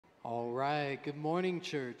All right, good morning,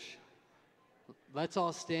 church. Let's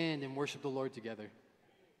all stand and worship the Lord together.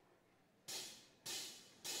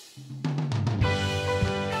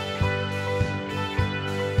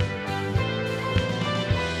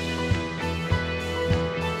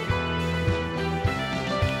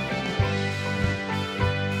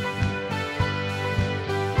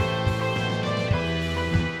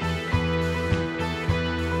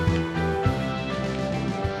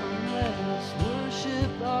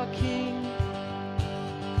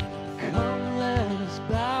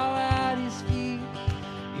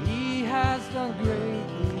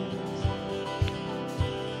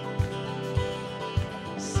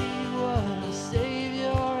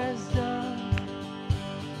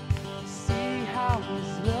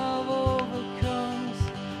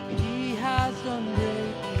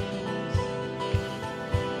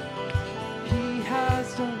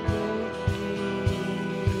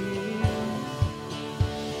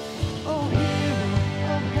 Oh,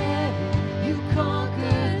 hero of heaven,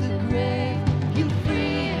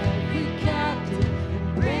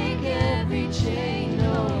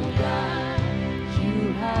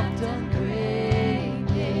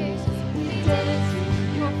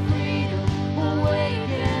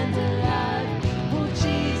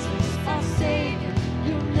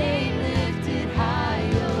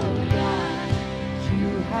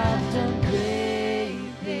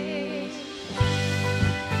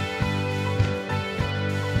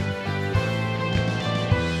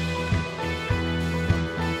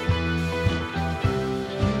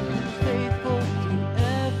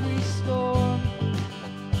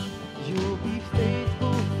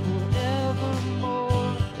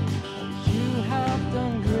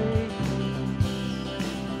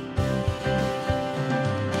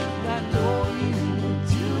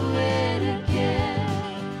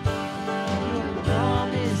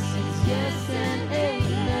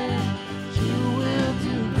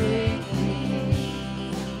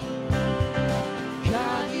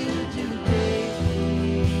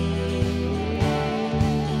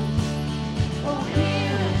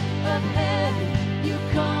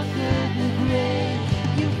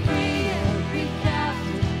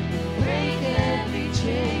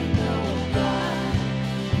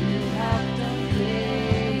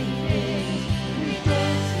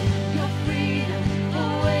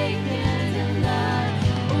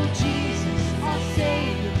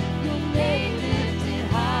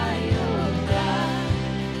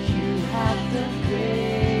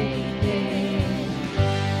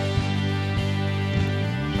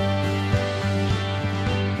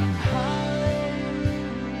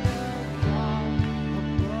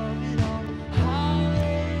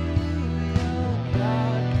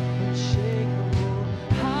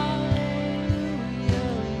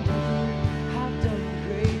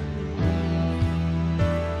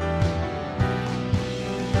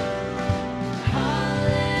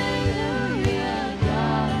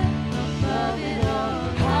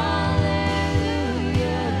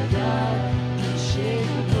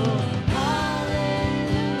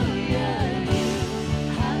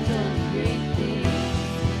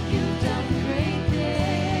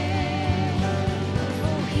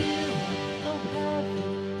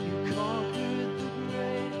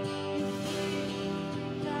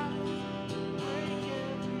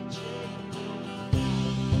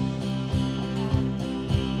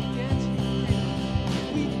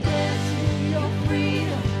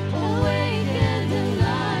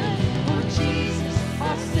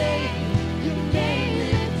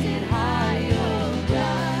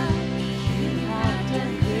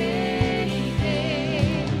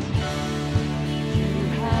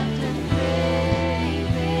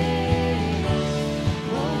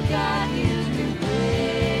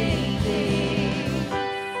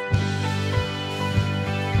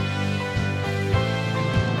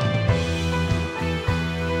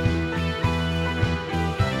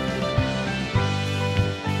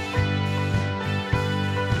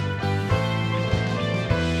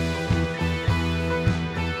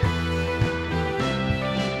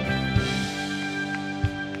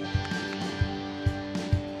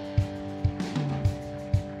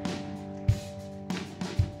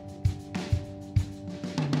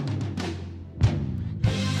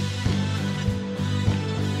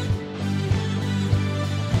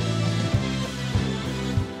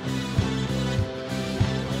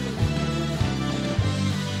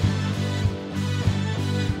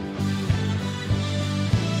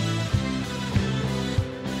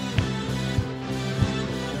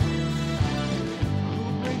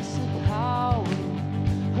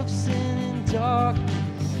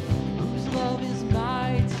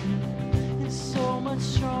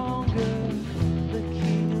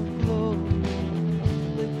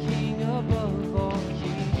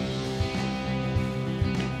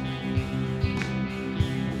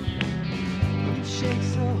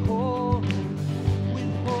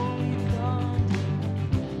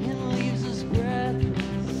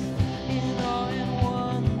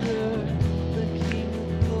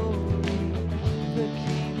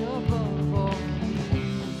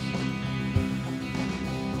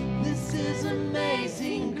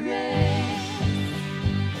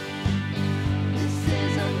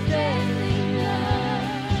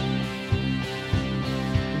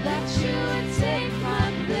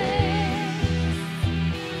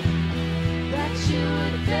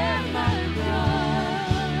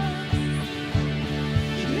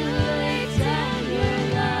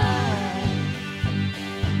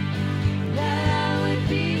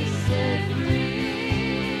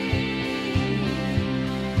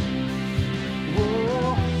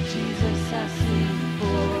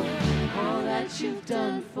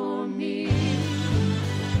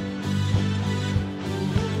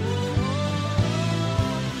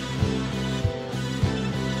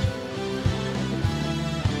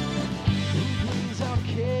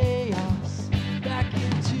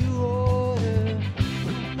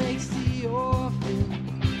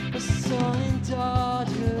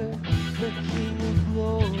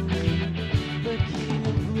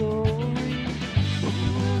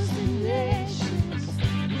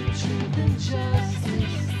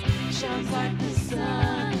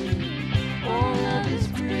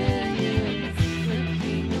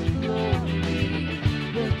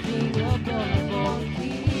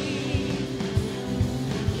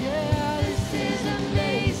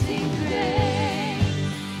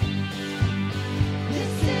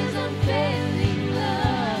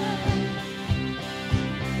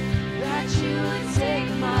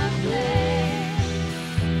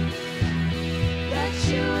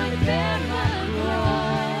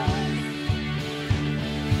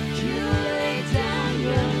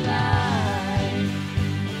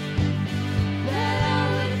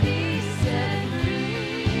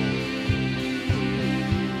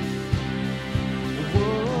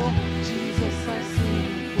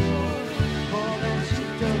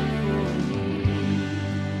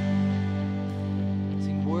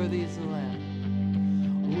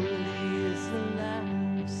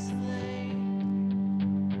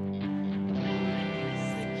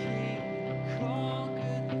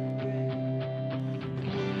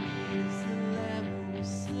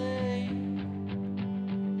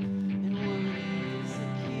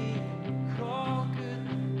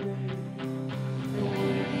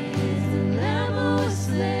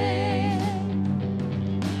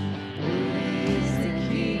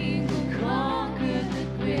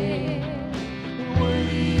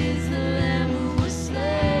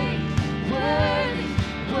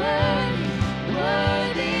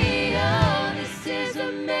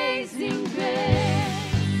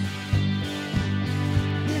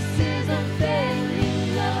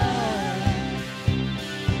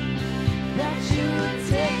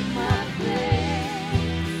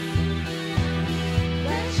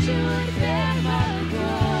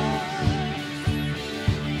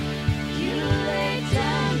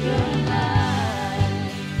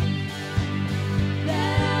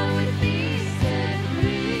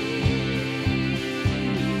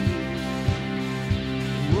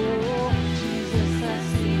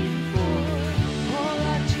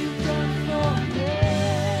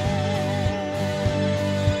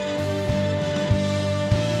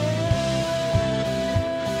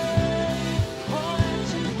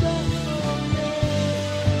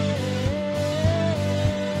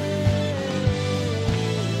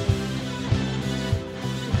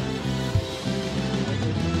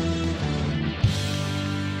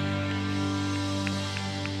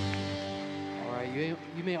 You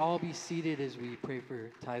may all be seated as we pray for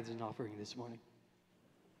tithes and offering this morning.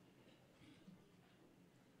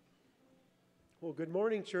 Well, good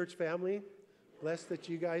morning, church family. Blessed that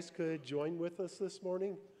you guys could join with us this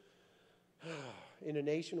morning. In a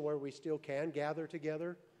nation where we still can gather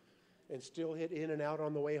together and still hit in and out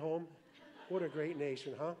on the way home. What a great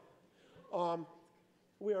nation, huh?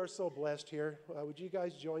 We are so blessed here. Would you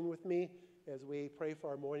guys join with me as we pray for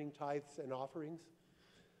our morning tithes and offerings?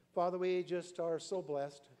 Father, we just are so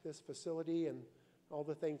blessed, this facility and all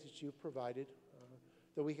the things that you've provided,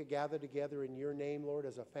 that we could gather together in your name, Lord,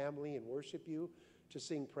 as a family and worship you, to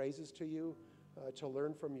sing praises to you, to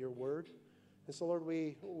learn from your word. And so, Lord,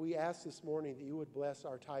 we ask this morning that you would bless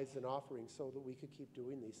our tithes and offerings so that we could keep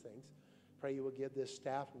doing these things. Pray you would give this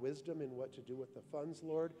staff wisdom in what to do with the funds,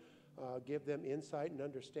 Lord. Give them insight and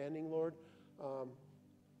understanding, Lord.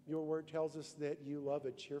 Your word tells us that you love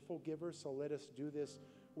a cheerful giver, so let us do this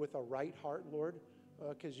with a right heart, Lord,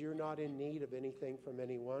 because you're not in need of anything from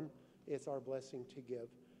anyone. It's our blessing to give.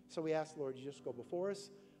 So we ask, Lord, you just go before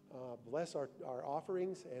us, bless our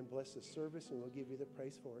offerings, and bless the service, and we'll give you the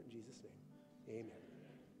praise for it in Jesus' name. Amen.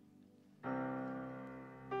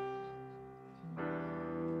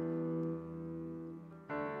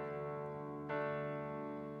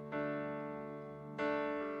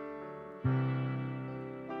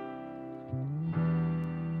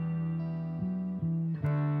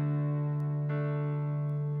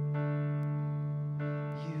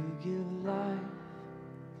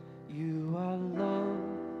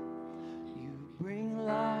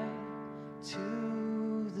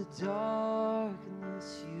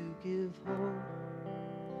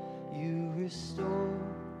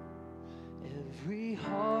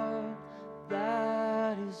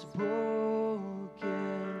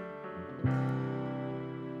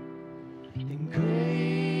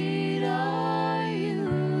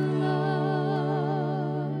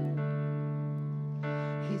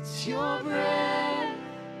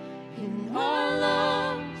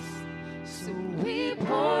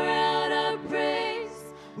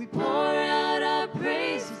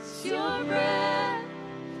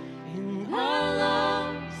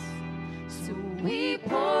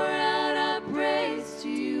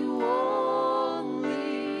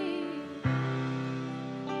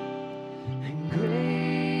 Great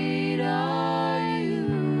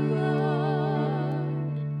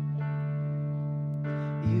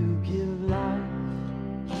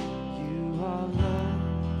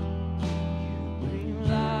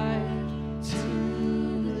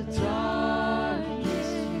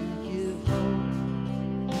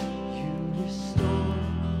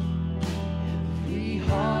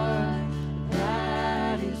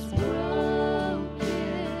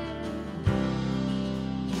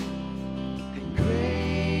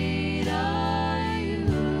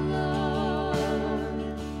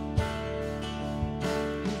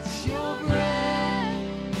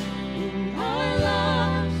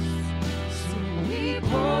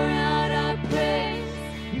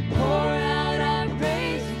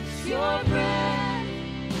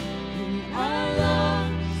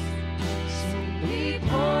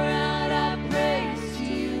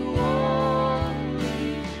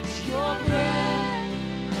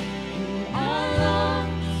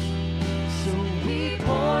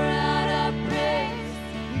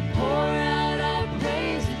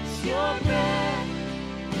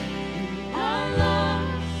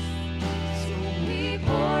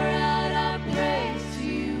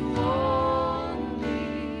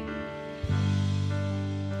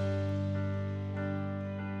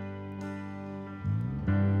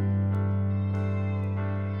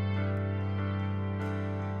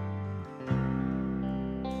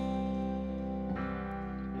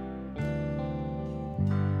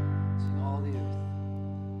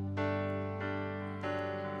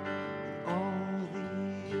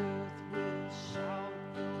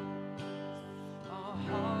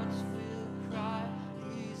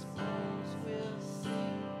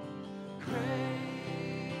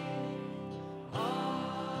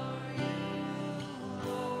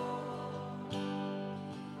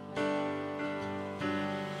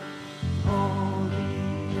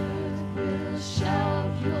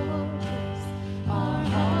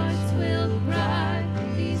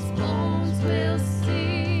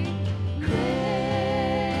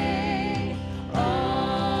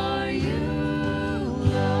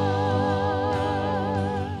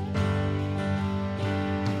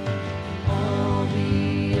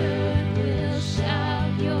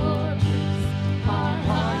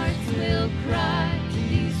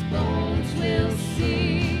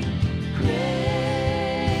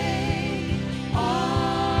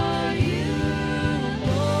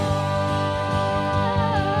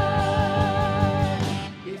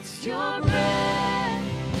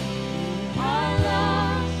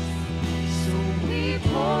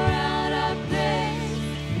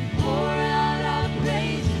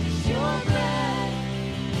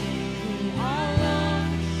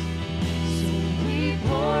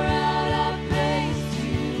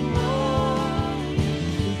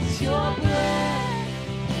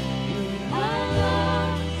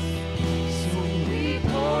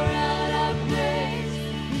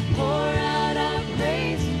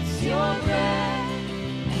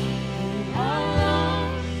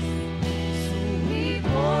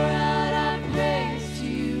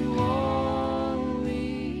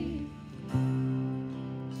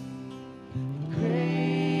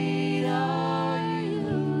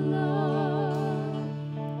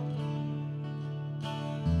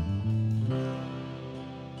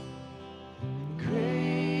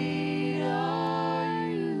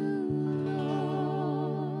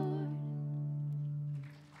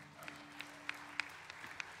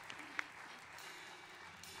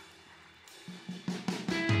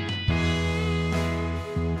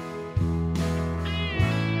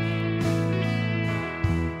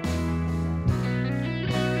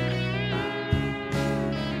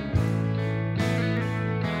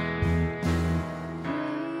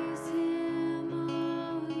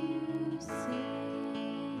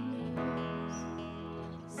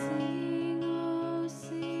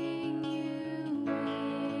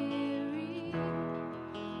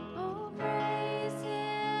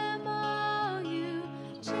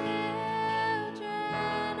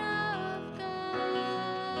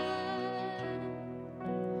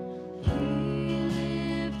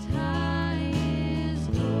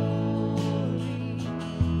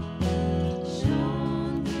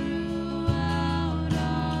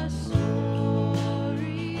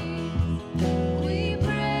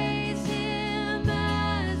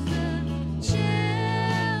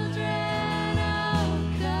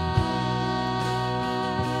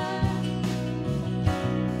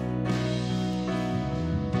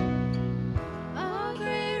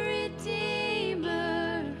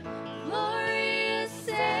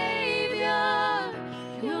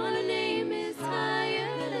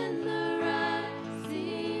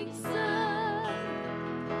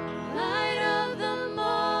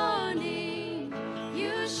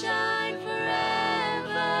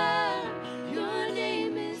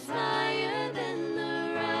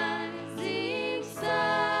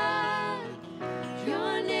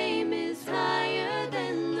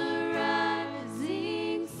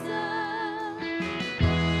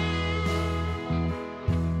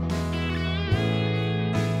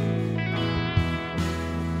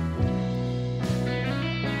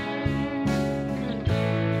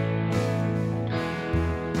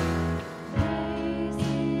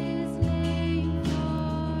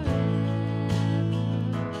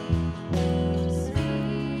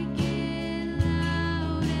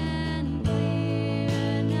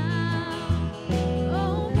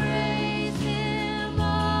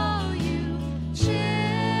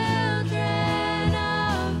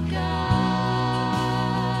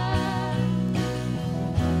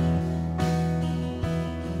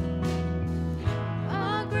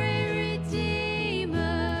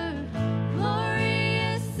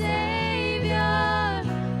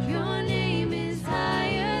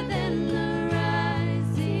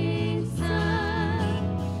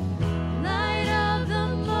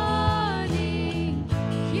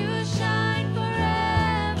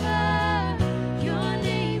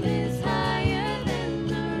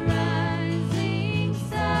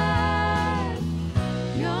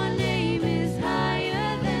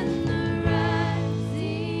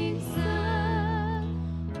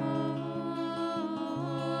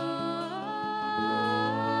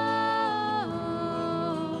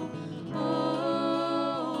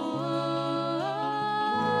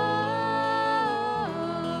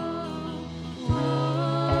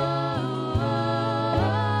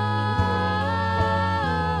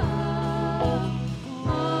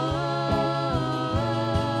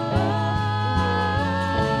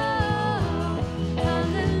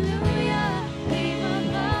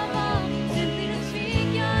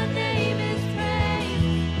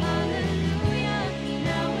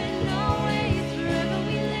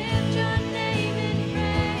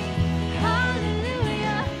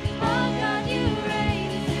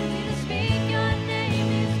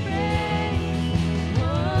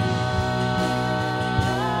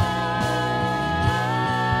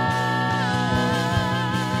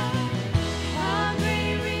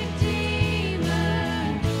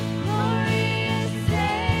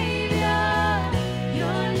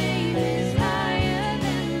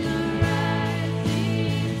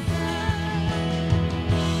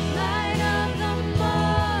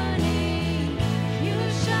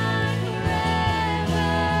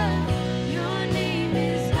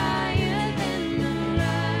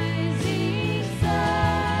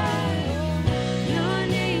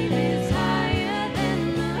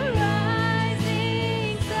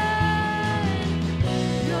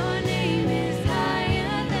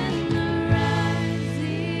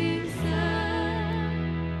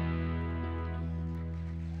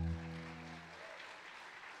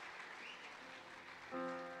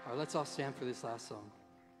let's all stand for this last song.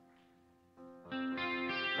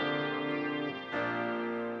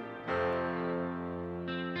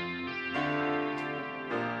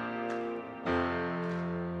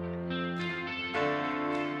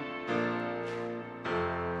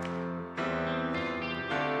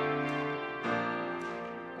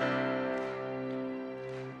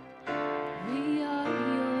 We are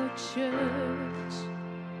your church.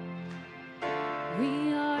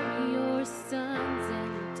 We are your sons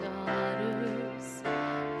and daughters.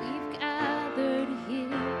 We've gathered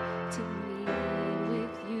here to meet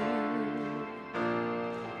with you.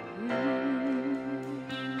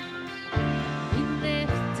 We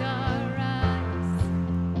lift our eyes.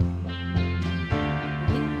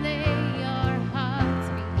 We lay our hearts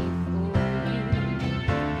before you,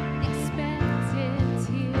 expectant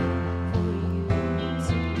here for you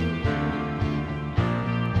to move.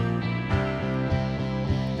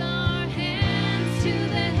 Lift our hands to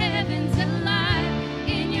the heavens alive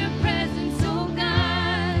in your presence, oh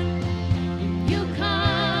God. You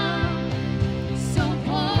come, so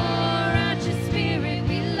pour out your spirit.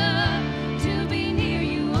 We love to be near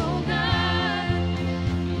you, oh God.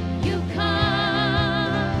 You come.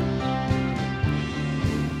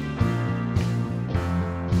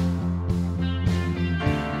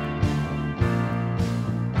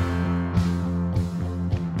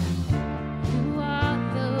 You are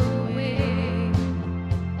the way,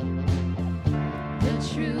 the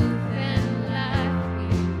truth and life we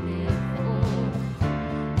live for.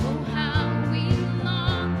 Oh, how we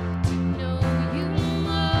long to know you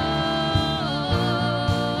more.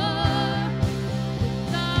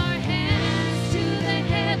 Lift our hands to the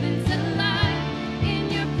heavens alive in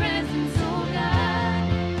your presence, oh God.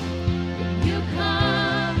 You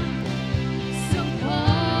come, so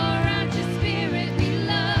pour out your spirit. We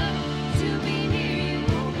love to be near you,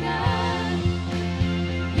 oh God.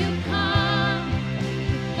 You come,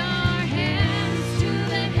 lift our hands to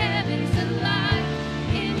the heavens alive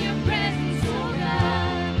in your presence, oh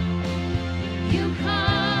God. You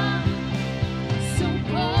come, so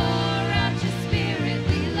pour out your spirit.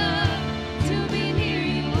 We love to be near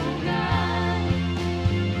you, oh God.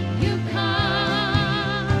 You come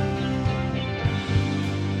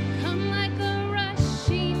like a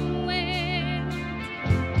rushing wind,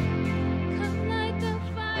 come like a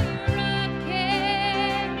fire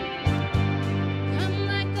again, come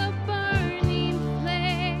like a burning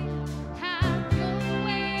flame. Have your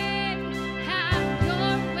way, have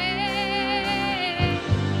your way.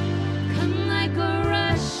 Come like a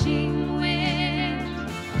rushing wind,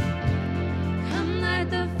 come like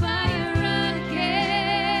the fire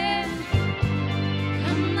again,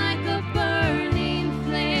 come like a burning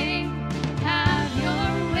flame. Have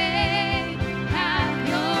your way, have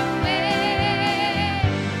your way.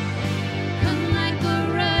 Come like a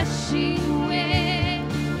rushing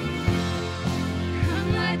wind, come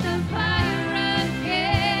like the fire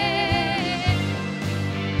again,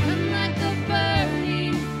 come like a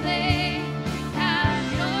burning flame. Have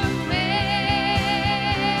your way.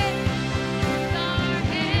 Lift our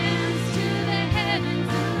hands to the heavens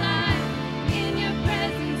alive in your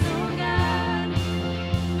presence, oh God.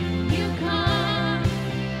 You come,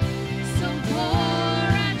 so pour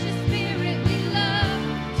out your spirit. We love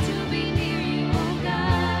to be near you, oh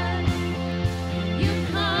God. You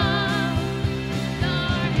come, lift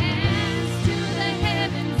our hands to the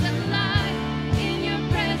heavens alive in your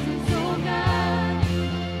presence, oh God.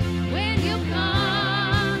 When you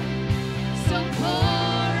come, so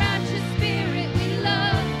pour out your spirit. We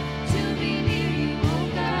love to be near you, oh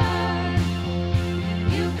God.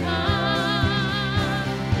 You come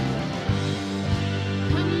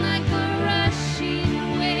like a rushing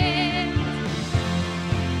wind,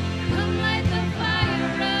 come like the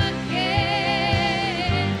fire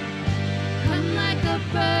again, come like a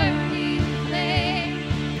burning flame.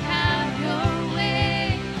 Have your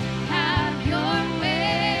way, have your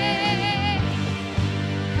way.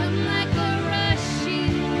 Come like a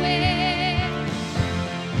rushing wind,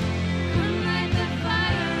 come like the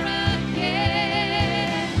fire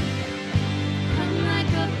again, come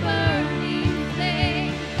like a burning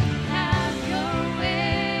flame. Have your way.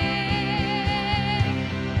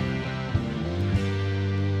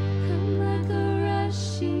 Come like a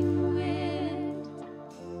rushing wind,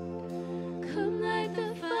 come like the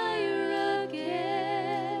fire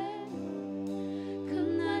again,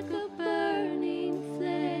 come like a burning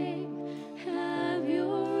flame. Have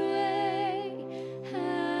your way,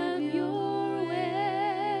 have your way.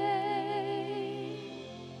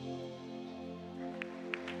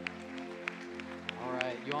 All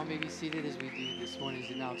right, you all may be seated as we do this morning's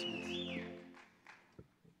announcements.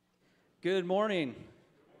 Good morning.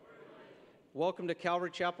 Welcome to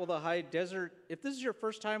Calvary Chapel, the High Desert. If this is your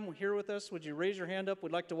first time here with us, would you raise your hand up?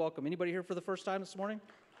 We'd like to welcome. Anybody here for the first time this morning?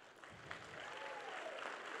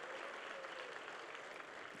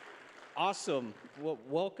 Awesome. Well,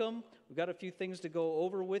 welcome. We've got a few things to go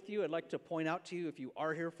over with you. I'd like to point out to you, if you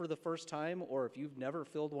are here for the first time or if you've never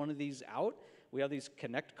filled one of these out, we have these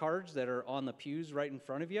Connect cards that are on the pews right in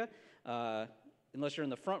front of you. Unless you're in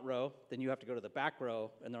the front row, then you have to go to the back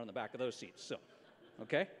row, and they're on the back of those seats. So,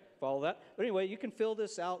 okay? Follow that. But anyway, you can fill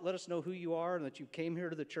this out. Let us know who you are and that you came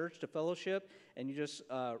here to the church to fellowship, and you just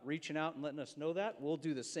reaching out and letting us know that. We'll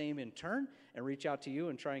do the same in turn and reach out to you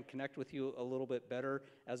and try and connect with you a little bit better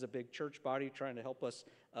as a big church body, trying to help us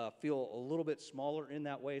feel a little bit smaller in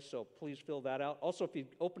that way. So please fill that out. Also, if you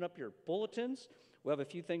open up your bulletins, we have a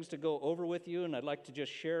few things to go over with you, and I'd like to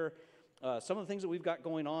just share some of the things that we've got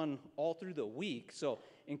going on all through the week. So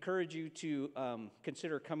encourage you to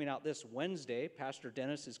consider coming out this Wednesday. Pastor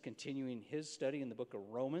Dennis is continuing his study in the book of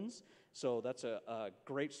Romans. So that's a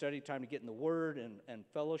great study time to get in the Word and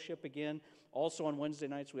fellowship again. Also on Wednesday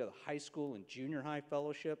nights, we have a high school and junior high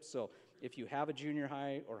fellowship. So if you have a junior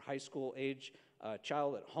high or high school age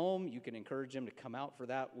child at home, you can encourage them to come out for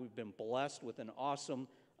that. We've been blessed with an awesome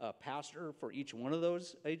pastor for each one of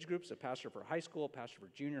those age groups, a pastor for high school, a pastor for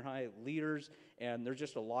junior high, leaders, and there's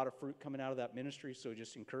just a lot of fruit coming out of that ministry, so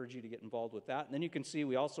just encourage you to get involved with that. And then you can see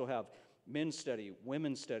we also have men's study,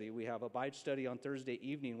 women's study. We have Abide study on Thursday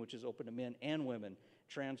evening, which is open to men and women,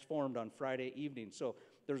 Transformed on Friday evening. So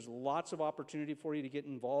there's lots of opportunity for you to get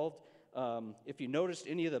involved. If you noticed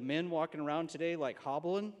any of the men walking around today like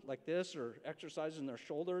hobbling like this or exercising their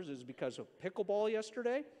shoulders, is because of pickleball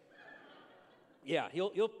yesterday. Yeah,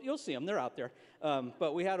 you'll see them. They're out there.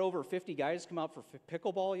 But we had over 50 guys come out for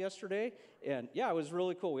pickleball yesterday, and yeah, it was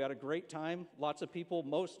really cool. We had a great time. Lots of people.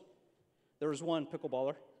 There was one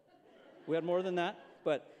pickleballer. We had more than that,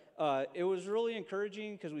 but it was really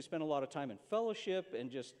encouraging because we spent a lot of time in fellowship and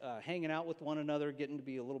just hanging out with one another, getting to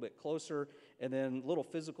be a little bit closer, and then little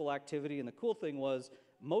physical activity. And the cool thing was,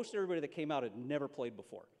 most everybody that came out had never played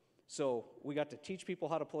before. So we got to teach people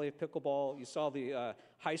how to play pickleball. You saw the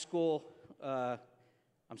high school.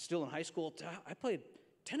 I'm still in high school. I played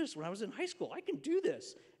tennis when I was in high school. I can do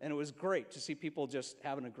this. And it was great to see people just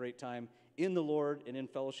having a great time in the Lord and in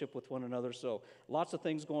fellowship with one another. So lots of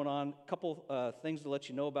things going on. A couple things to let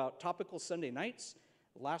you know about. Topical Sunday nights.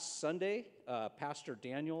 Last Sunday, Pastor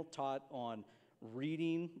Daniel taught on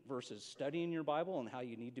reading versus studying your Bible and how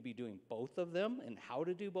you need to be doing both of them and how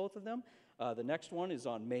to do both of them. The next one is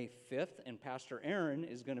on May 5th, and Pastor Aaron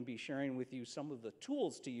is going to be sharing with you some of the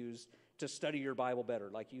tools to use to study your Bible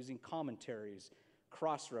better, like using commentaries,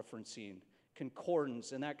 cross-referencing,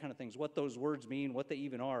 concordance, and that kind of things, what those words mean, what they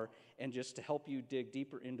even are, and just to help you dig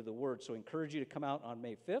deeper into the Word. So I encourage you to come out on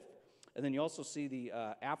May 5th. And then you also see the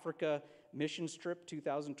Africa missions trip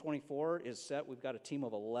 2024 is set. We've got a team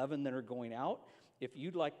of 11 that are going out. If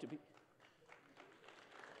you'd like to be...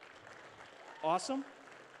 Awesome.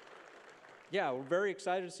 Yeah, we're very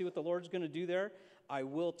excited to see what the Lord's going to do there. I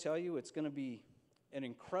will tell you, it's going to be an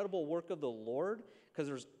incredible work of the Lord, because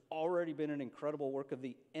there's already been an incredible work of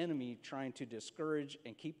the enemy trying to discourage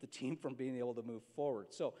and keep the team from being able to move forward.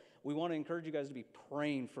 So we want to encourage you guys to be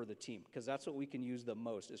praying for the team, because that's what we can use the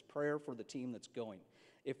most, is prayer for the team that's going.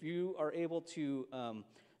 If you are able to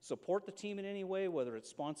support the team in any way, whether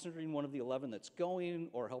it's sponsoring one of the 11 that's going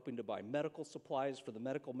or helping to buy medical supplies for the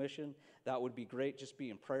medical mission, that would be great. Just be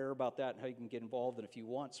in prayer about that and how you can get involved. And if you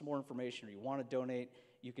want some more information or you want to donate,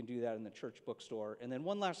 you can do that in the church bookstore. And then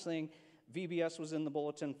one last thing, VBS was in the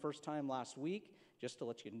bulletin first time last week, just to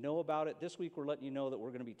let you know about it. This week we're letting you know that we're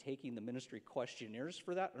going to be taking the ministry questionnaires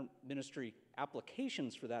for that, or ministry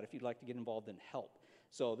applications for that, if you'd like to get involved and help.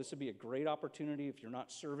 So this would be a great opportunity if you're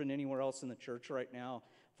not serving anywhere else in the church right now,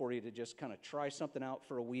 for you to just kind of try something out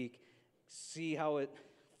for a week, see how it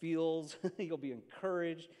feels. You'll be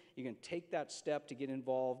encouraged. You can take that step to get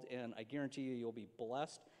involved, and I guarantee you, you'll be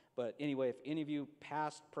blessed. But anyway, if any of you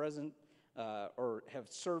past, present, or have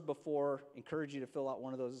served before, encourage you to fill out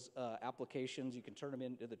one of those applications. You can turn them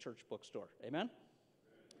into the church bookstore. Amen?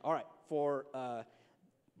 All right, for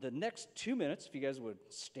the next 2 minutes, if you guys would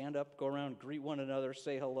stand up, go around, greet one another,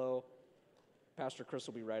 say hello. Pastor Chris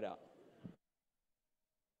will be right out.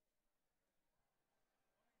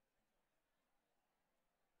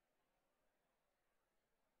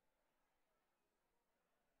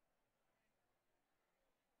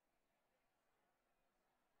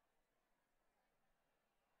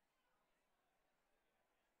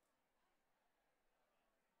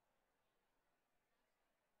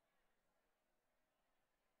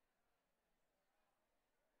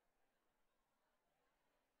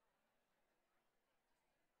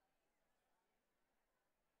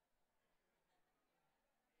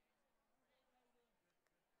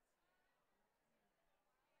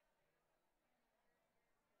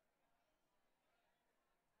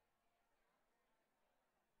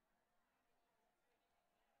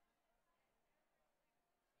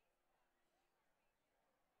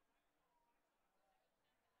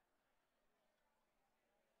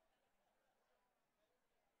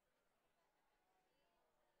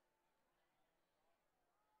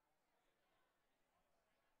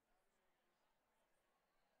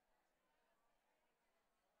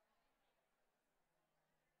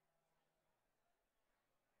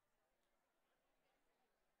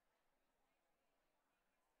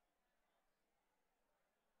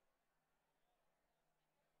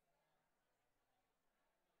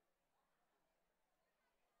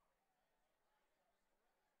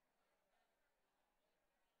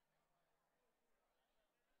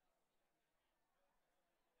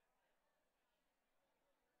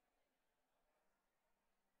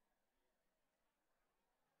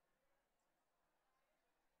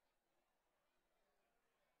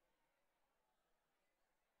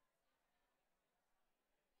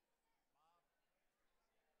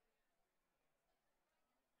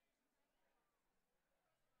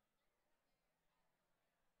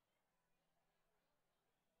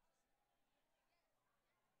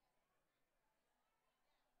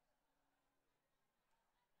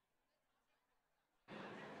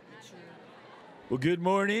 Well, good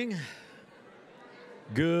morning.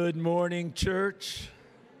 Good morning, church.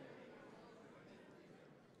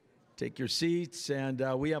 Take your seats, and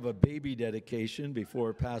we have a baby dedication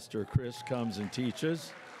before Pastor Chris comes and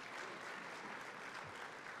teaches.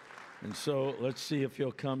 And so let's see if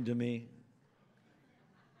he'll come to me.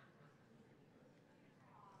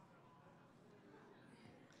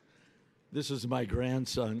 This is my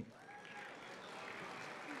grandson.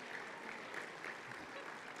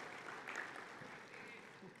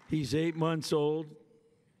 He's 8 months old.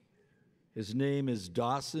 His name is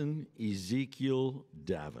Dawson Ezekiel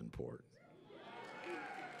Davenport.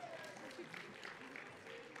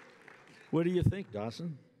 What do you think,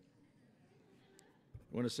 Dawson?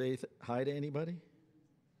 Want to say hi to anybody?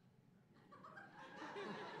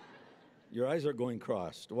 Your eyes are going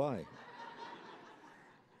crossed. Why?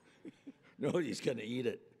 No, he's going to eat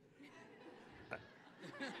it.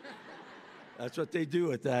 That's what they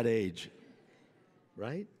do at that age,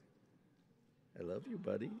 right? I love you,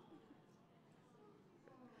 buddy.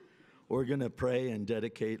 We're going to pray and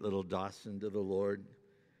dedicate little Dawson to the Lord.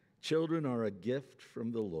 Children are a gift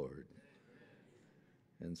from the Lord.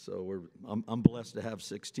 And so I'm blessed to have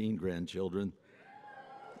 16 grandchildren.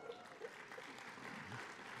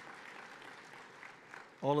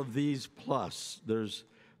 All of these plus, there's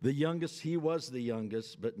the youngest, he was the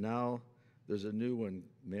youngest, but now there's a new one,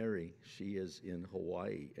 Mary. She is in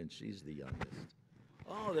Hawaii, and she's the youngest.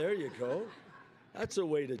 Oh, there you go. That's a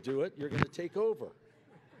way to do it. You're going to take over.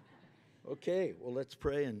 Okay, well, let's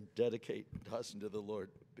pray and dedicate Dawson to the Lord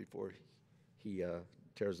before he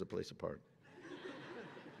tears the place apart.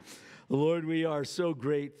 Lord, we are so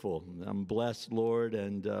grateful. I'm blessed, Lord,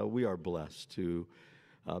 and we are blessed to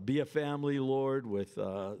be a family, Lord, with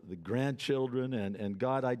the grandchildren. And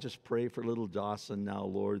God, I just pray for little Dawson now,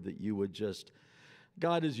 Lord, that you would just,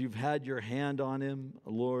 God, as you've had your hand on him,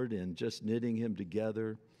 Lord, and just knitting him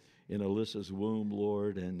together in Alyssa's womb,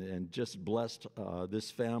 Lord, and just blessed this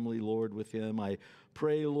family, Lord, with him. I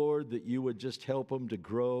pray, Lord, that you would just help him to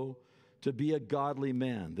grow, to be a godly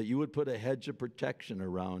man, that you would put a hedge of protection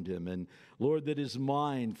around him. And, Lord, that his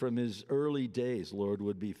mind from his early days, Lord,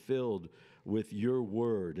 would be filled with your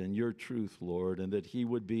word and your truth, Lord, and that he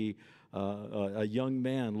would be a young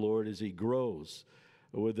man, Lord, as he grows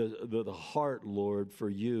with the heart, Lord, for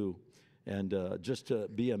you. And just to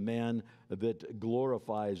be a man that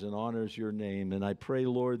glorifies and honors your name. And I pray,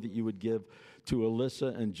 Lord, that you would give to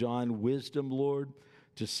Alyssa and John wisdom, Lord,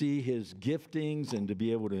 to see his giftings and to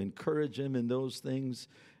be able to encourage him in those things.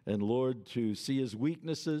 And, Lord, to see his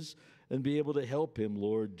weaknesses and be able to help him,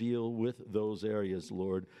 Lord, deal with those areas,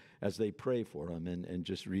 Lord, as they pray for him and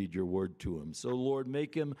just read your word to him. So, Lord,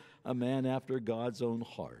 make him a man after God's own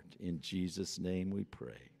heart. In Jesus' name we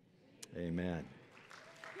pray. Amen.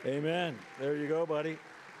 Amen. There you go, buddy.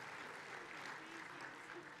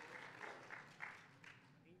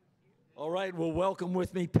 All right, well, welcome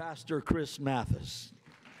with me, Pastor Chris Mathis.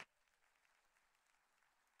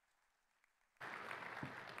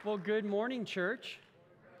 Well, good morning, church.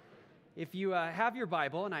 If you have your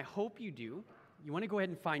Bible, and I hope you do, you want to go ahead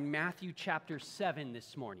and find Matthew chapter 7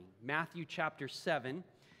 this morning. Matthew chapter 7.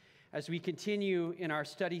 As we continue in our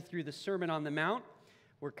study through the Sermon on the Mount,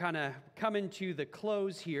 we're kind of coming to the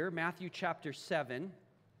close here, Matthew chapter 7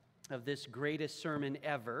 of this greatest sermon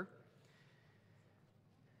ever.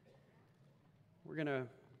 We're going to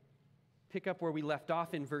pick up where we left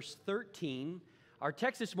off in verse 13. Our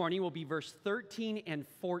text this morning will be verse 13 and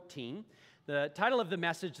 14. The title of the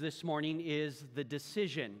message this morning is The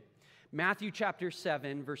Decision. Matthew chapter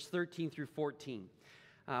 7, verse 13 through 14.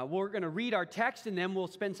 We're going to read our text and then we'll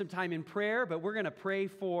spend some time in prayer, but we're going to pray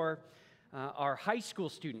for our high school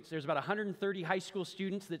students. There's about 130 high school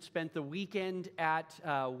students that spent the weekend at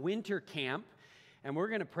winter camp, and we're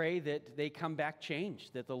going to pray that they come back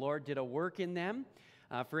changed, that the Lord did a work in them.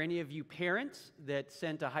 For any of you parents that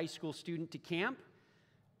sent a high school student to camp,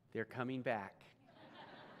 they're coming back.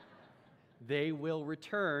 They will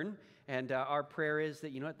return, and our prayer is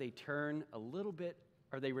that, they turn a little bit,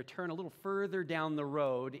 or they return a little further down the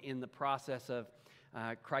road in the process of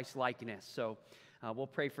Christ-likeness. So we'll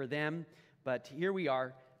pray for them. But here we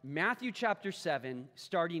are, Matthew chapter 7,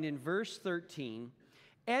 starting in verse 13.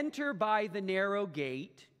 Enter by the narrow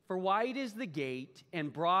gate, for wide is the gate,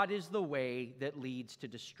 and broad is the way that leads to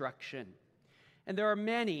destruction. And there are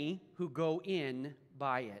many who go in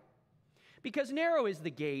by it. Because narrow is the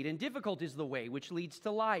gate, and difficult is the way which leads to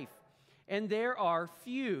life, and there are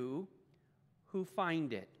few who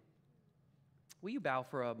find it. Will you bow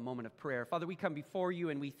for a moment of prayer? Father, we come before you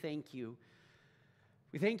and we thank you.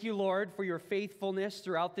 We thank you, Lord, for your faithfulness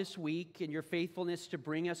throughout this week and your faithfulness to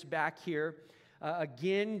bring us back here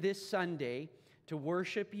again this Sunday to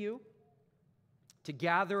worship you, to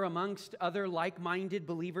gather amongst other like-minded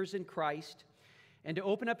believers in Christ, and to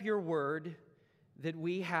open up your word that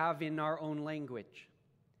we have in our own language.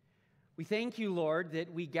 We thank you, Lord,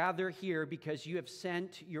 that we gather here because you have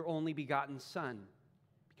sent your only begotten Son,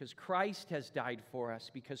 because Christ has died for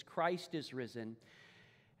us, because Christ is risen.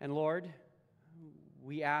 And Lord,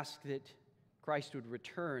 we ask that Christ would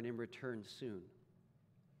return and return soon.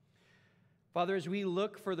 Father, as we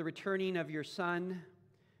look for the returning of your Son,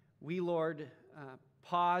 we, Lord,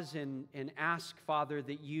 pause and ask, Father,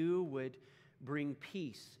 that you would bring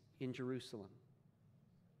peace in Jerusalem.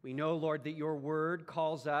 We know, Lord, that your word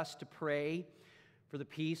calls us to pray for the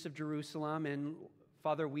peace of Jerusalem, and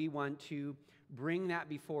Father, we want to bring that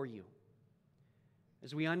before you.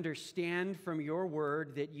 As we understand from your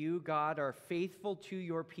word that you, God, are faithful to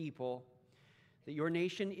your people, that your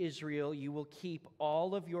nation Israel, you will keep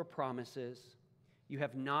all of your promises. You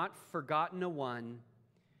have not forgotten a one.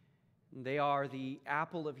 They are the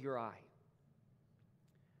apple of your eye.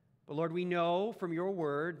 But Lord, we know from your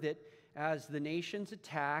word that as the nations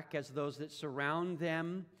attack, as those that surround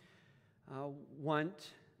them want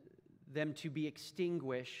them to be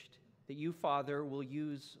extinguished, that you, Father, will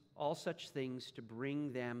use all such things to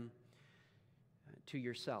bring them to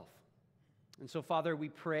yourself. And so, Father, we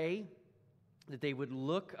pray that they would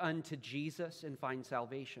look unto Jesus and find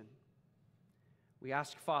salvation. We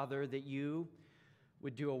ask, Father, that you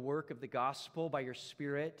would do a work of the gospel by your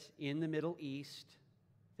Spirit in the Middle East,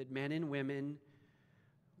 that men and women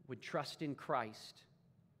would trust in Christ,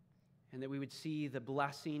 and that we would see the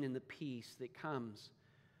blessing and the peace that comes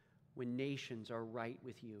when nations are right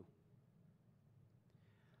with you.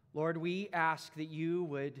 Lord, we ask that you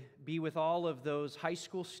would be with all of those high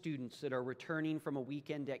school students that are returning from a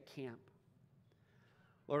weekend at camp.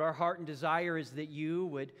 Lord, our heart and desire is that you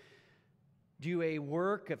would do a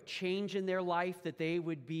work of change in their life, that they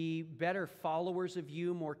would be better followers of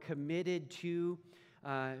you, more committed to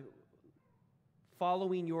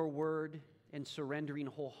following your word and surrendering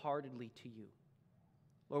wholeheartedly to you.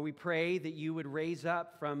 Lord, we pray that you would raise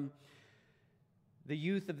up from the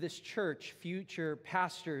youth of this church future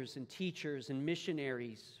pastors and teachers and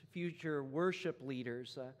missionaries, future worship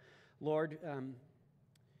leaders, Lord,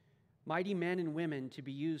 mighty men and women to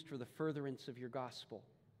be used for the furtherance of your gospel.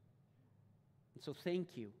 And so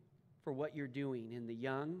thank you for what you're doing in the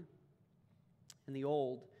young and the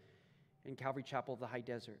old in Calvary Chapel of the High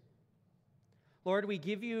Desert. Lord, we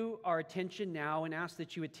give you our attention now and ask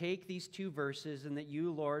that you would take these two verses and that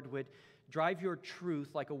you, Lord, would drive your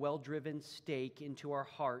truth like a well-driven stake into our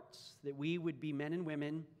hearts, that we would be men and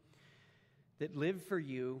women that live for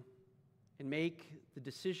you and make the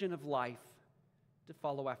decision of life to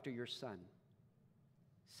follow after your Son.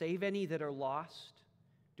 Save any that are lost.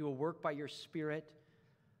 Do a work by your Spirit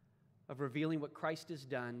of revealing what Christ has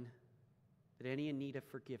done, that any in need of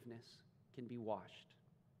forgiveness can be washed.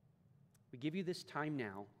 We give you this time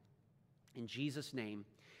now, in Jesus' name.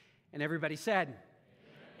 And everybody said,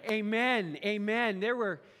 Amen. Amen. There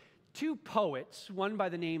were two poets, one by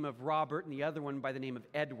the name of Robert and the other one by the name of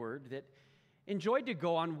Edward, that enjoyed to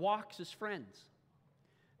go on walks as friends.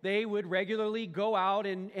 They would regularly go out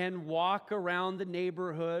and walk around the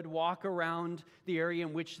neighborhood, walk around the area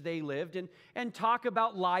in which they lived, and talk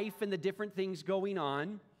about life and the different things going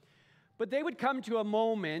on. But they would come to a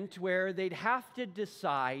moment where they'd have to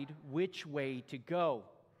decide which way to go.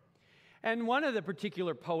 And one of the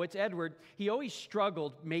particular poets, Edward, he always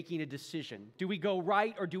struggled making a decision. Do we go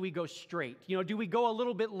right or do we go straight? You know, do we go a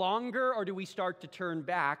little bit longer or do we start to turn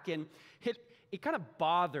back? And it kind of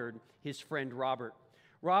bothered his friend Robert.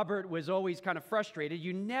 Robert was always kind of frustrated.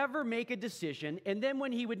 You never make a decision, and then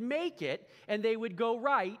when he would make it and they would go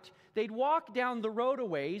right, they'd walk down the road a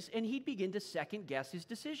ways and he'd begin to second guess his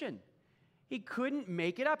decision. He couldn't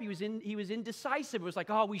make it up. He was indecisive. It was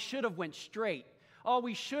like, oh, we should have went straight. Oh,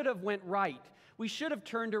 we should have went right. We should have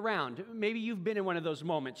turned around. Maybe you've been in one of those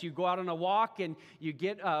moments. You go out on a walk and you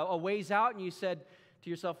get a ways out and you said to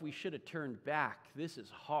yourself, we should have turned back. This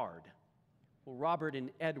is hard. Well, Robert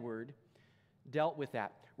and Edward dealt with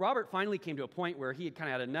that. Robert finally came to a point where he had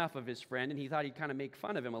kind of had enough of his friend and he thought he'd kind of make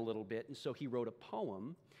fun of him a little bit. And so he wrote a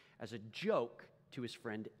poem as a joke to his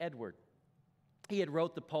friend Edward. He had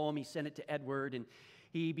wrote the poem, he sent it to Edward, and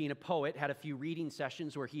he, being a poet, had a few reading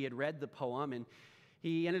sessions where he had read the poem, and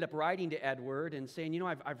he ended up writing to Edward and saying, you know,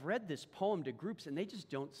 I've read this poem to groups, and they just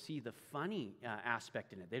don't see the funny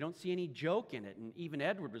aspect in it. They don't see any joke in it. And even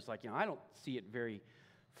Edward was like, you know, I don't see it very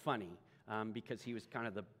funny because he was kind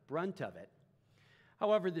of the brunt of it.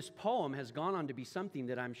 However, this poem has gone on to be something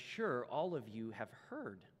that I'm sure all of you have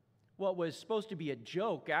heard. What was supposed to be a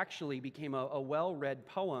joke actually became a well-read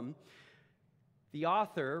poem The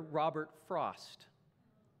author, Robert Frost.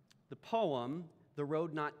 The poem, The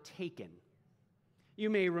Road Not Taken. You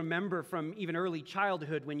may remember from even early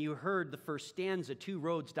childhood when you heard the first stanza, two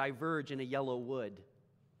roads diverge in a yellow wood.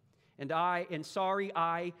 And sorry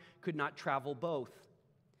I could not travel both.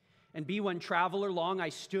 And be one traveler long I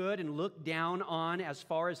stood and looked down on as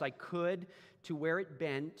far as I could to where it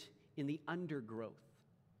bent in the undergrowth.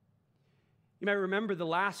 You may remember the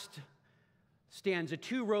last stanza,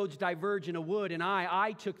 two roads diverge in a wood, and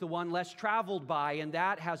I took the one less traveled by, and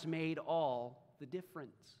that has made all the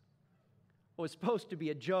difference. What was supposed to be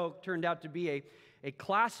a joke turned out to be a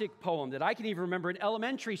classic poem that I can even remember in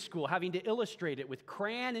elementary school having to illustrate it with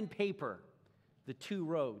crayon and paper, the two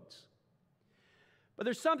roads. But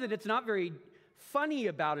there's something that's not very funny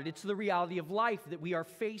about it. It's the reality of life that we are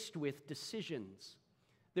faced with decisions.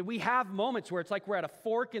 That we have moments where it's like we're at a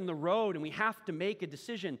fork in the road and we have to make a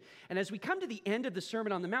decision. And as we come to the end of the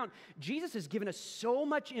Sermon on the Mount, Jesus has given us so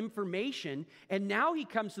much information, and now he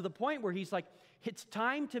comes to the point where he's like, it's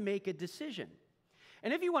time to make a decision.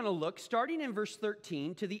 And if you want to look, starting in verse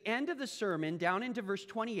 13 to the end of the sermon, down into verse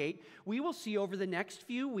 28, we will see over the next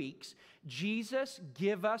few weeks, Jesus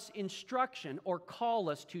give us instruction or call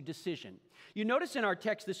us to decision. You notice in our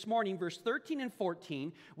text this morning, verse 13 and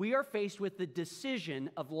 14, we are faced with the decision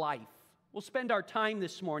of life. We'll spend our time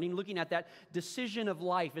this morning looking at that decision of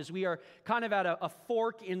life as we are kind of at a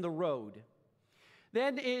fork in the road.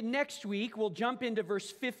 Then next week, we'll jump into verse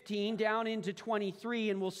 15 down into 23,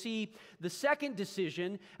 and we'll see the second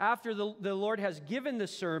decision after the Lord has given the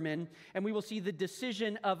sermon, and we will see the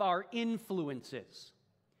decision of our influences.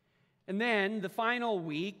 And then the final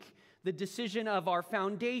week, the decision of our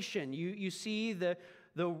foundation. You see the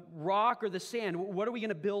rock or the sand. What are we going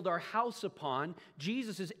to build our house upon?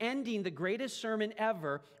 Jesus is ending the greatest sermon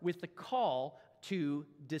ever with the call to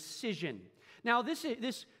decision. Now,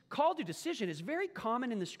 this call to decision is very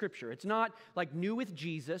common in the Scripture. It's not like new with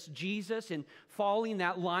Jesus. Jesus, in following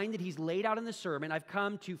that line that he's laid out in the sermon, I've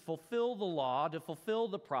come to fulfill the law, to fulfill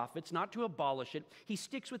the prophets, not to abolish it. He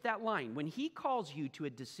sticks with that line. When he calls you to a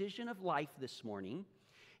decision of life this morning,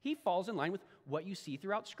 he falls in line with what you see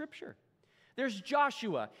throughout Scripture. There's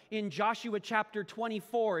Joshua. In Joshua chapter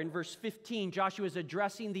 24, in verse 15, Joshua is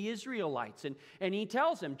addressing the Israelites, and he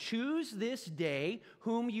tells them, choose this day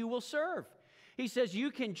whom you will serve. He says, you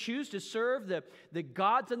can choose to serve the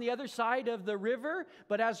gods on the other side of the river,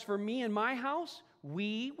 but as for me and my house,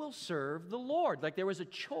 we will serve the Lord. Like there was a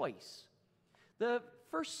choice. The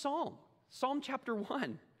first Psalm, Psalm chapter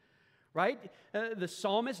 1, right? The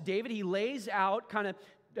psalmist David, he lays out kind of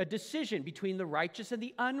a decision between the righteous and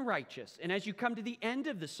the unrighteous. And as you come to the end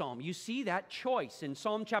of the psalm, you see that choice in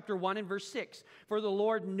Psalm chapter 1 and verse 6. For the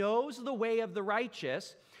Lord knows the way of the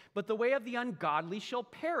righteous, but the way of the ungodly shall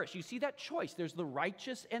perish. You see that choice. There's the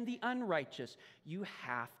righteous and the unrighteous. You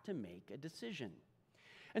have to make a decision.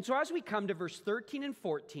 And so as we come to verse 13 and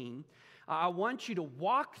 14, I want you to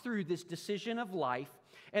walk through this decision of life.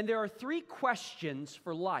 And there are three questions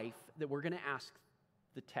for life that we're going to ask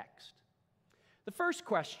the text. The first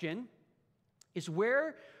question is,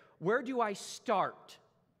 where do I start?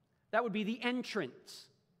 That would be the entrance.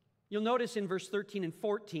 You'll notice in verse 13 and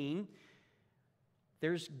 14,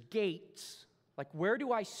 there's gates. Like, where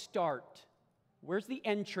do I start? Where's the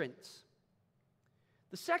entrance?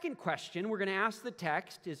 The second question we're going to ask the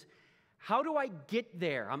text is, how do I get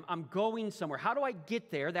there? I'm going somewhere. How do I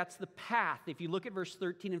get there? That's the path. If you look at verse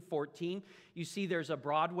 13 and 14, you see there's a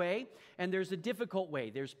broad way and there's a difficult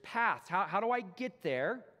way. There's paths. How do I get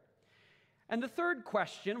there? And the third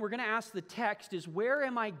question we're going to ask the text is, where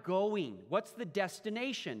am I going? What's the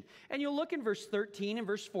destination? And you'll look in verse 13 and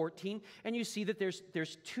verse 14, and you see that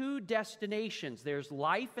there's two destinations. There's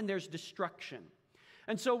life and there's destruction.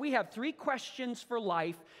 And so we have three questions for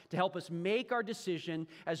life to help us make our decision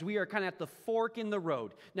as we are kind of at the fork in the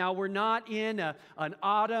road. Now, we're not in an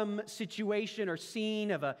autumn situation or scene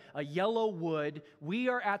of a yellow wood. We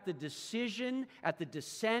are at the decision, at the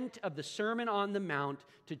descent of the Sermon on the Mount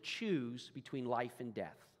to choose between life and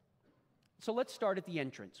death. So let's start at the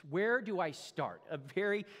entrance. Where do I start? A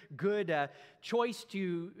very good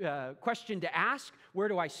question to ask. Where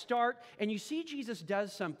do I start? And you see Jesus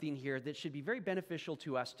does something here that should be very beneficial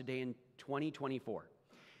to us today in 2024.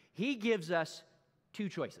 He gives us two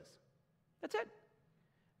choices. That's it.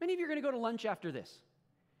 Many of you are going to go to lunch after this,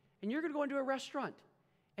 and you're going to go into a restaurant,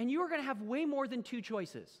 and you are going to have way more than two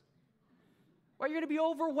choices. Or you're going to be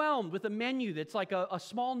overwhelmed with a menu that's like a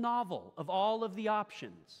small novel of all of the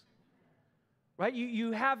options. Right?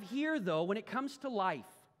 You have here, though, when it comes to life,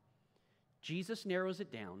 Jesus narrows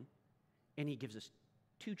it down, and he gives us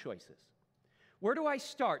two choices. Where do I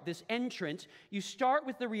start? This entrance, you start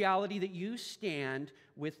with the reality that you stand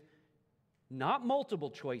with not multiple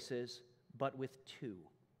choices, but with two.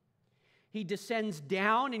 He descends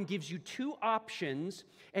down and gives you two options,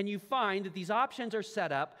 and you find that these options are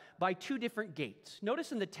set up by two different gates.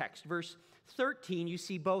 Notice in the text, verse 13, you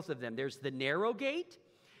see both of them. There's the narrow gate,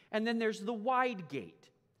 and then there's the wide gate.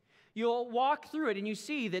 You'll walk through it, and you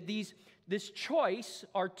see that this choice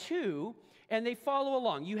are two, and they follow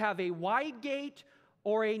along. You have a wide gate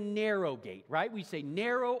or a narrow gate, right? We say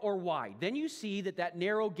narrow or wide. Then you see that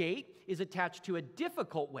narrow gate is attached to a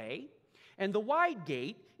difficult way, and the wide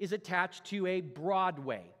gate is attached to a broad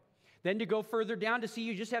way. Then to go further down to see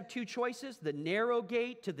you just have two choices, the narrow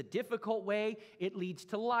gate to the difficult way, it leads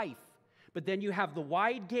to life. But then you have the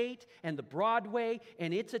wide gate and the broad way,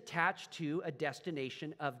 and it's attached to a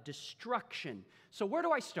destination of destruction. So where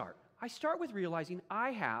do I start? I start with realizing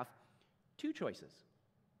I have two choices,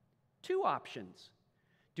 two options.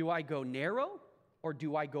 Do I go narrow or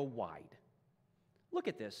do I go wide? Look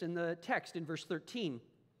at this in the text in verse 13.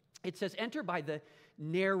 It says, enter by the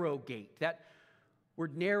narrow gate. That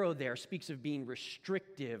word narrow there speaks of being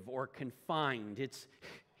restrictive or confined. It's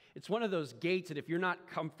one of those gates that if you're not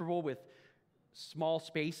comfortable with small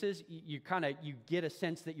spaces, you get a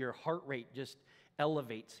sense that your heart rate just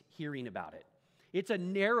elevates hearing about it. It's a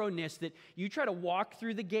narrowness that you try to walk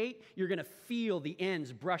through the gate, you're going to feel the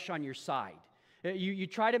ends brush on your side. You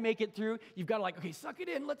try to make it through, you've got to okay, suck it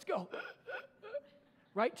in, let's go.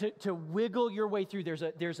 Right? To wiggle your way through.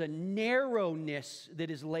 There's a narrowness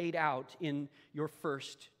that is laid out in your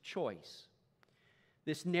first choice.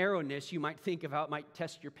 This narrowness, you might think of how it might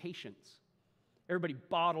test your patience. Everybody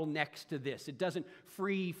bottlenecks to this. It doesn't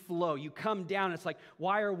free flow. You come down, it's like,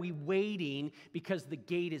 why are we waiting? Because the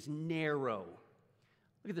gate is narrow.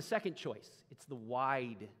 Look at the second choice. It's the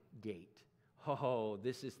wide gate. Oh,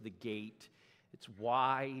 this is the gate. It's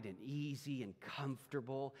wide and easy and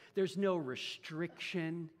comfortable. There's no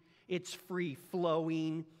restriction. It's free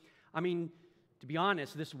flowing. I mean, to be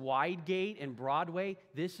honest, this wide gate and Broadway,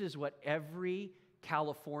 this is what every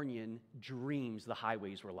Californian dreams the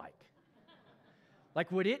highways were like.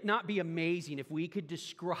 Like, would it not be amazing if we could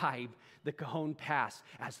describe the Cajon Pass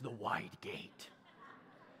as the wide gate?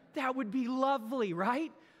 That would be lovely,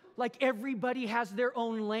 right? Like everybody has their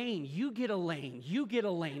own lane. You get a lane. You get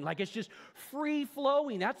a lane. Like it's just free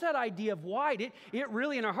flowing. That's that idea of wide. It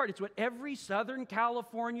really in our heart, it's what every Southern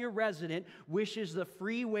California resident wishes the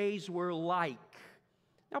freeways were like.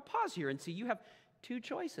 Now pause here and see you have two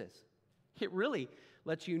choices. It really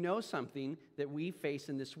lets you know something that we face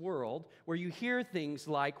in this world where you hear things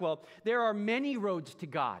like, well, there are many roads to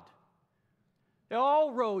God.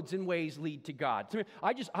 All roads and ways lead to God.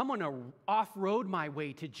 I'm going to off-road my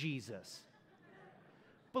way to Jesus.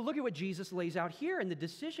 But look at what Jesus lays out here in the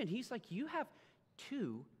decision. He's like, you have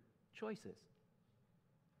two choices.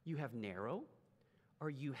 You have narrow or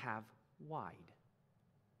you have wide.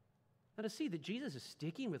 Now to see that Jesus is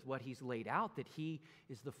sticking with what he's laid out, that he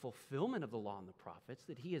is the fulfillment of the law and the prophets,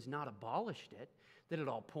 that he has not abolished it, that it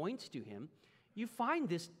all points to him, you find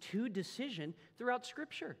this two decision throughout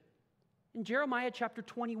Scripture. In Jeremiah chapter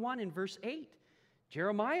 21 in verse 8,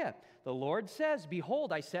 Jeremiah, the Lord says,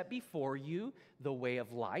 behold, I set before you the way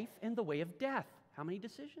of life and the way of death. How many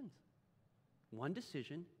decisions? One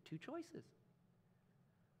decision, two choices.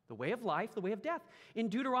 The way of life, the way of death. In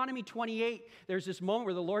Deuteronomy 28, there's this moment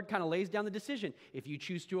where the Lord kind of lays down the decision. If you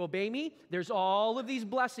choose to obey me, there's all of these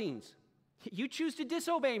blessings. You choose to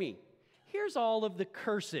disobey me, here's all of the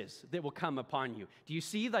curses that will come upon you. Do you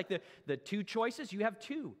see like the two choices? You have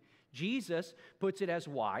two. Jesus puts it as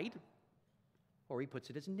wide, or he puts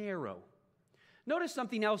it as narrow. Notice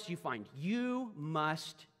something else you find. You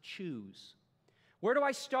must choose. Where do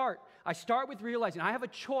I start? I start with realizing I have a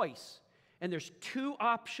choice, and there's two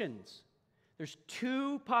options. There's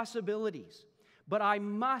two possibilities, but I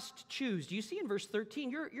must choose. Do you see in verse 13?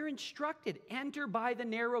 You're instructed, enter by the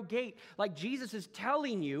narrow gate. Like Jesus is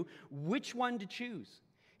telling you which one to choose.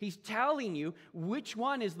 He's telling you which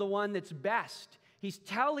one is the one that's best. He's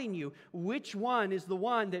telling you which one is the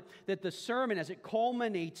one that the sermon, as it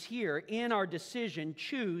culminates here in our decision,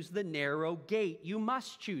 choose the narrow gate. You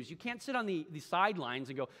must choose. You can't sit on the sidelines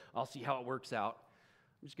and go, I'll see how it works out.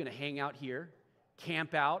 I'm just going to hang out here,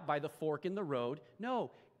 camp out by the fork in the road.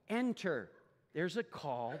 No, enter. There's a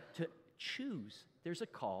call to choose. There's a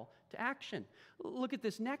call to action. Look at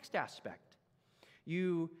this next aspect.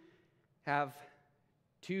 You have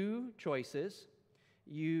two choices.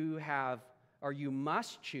 You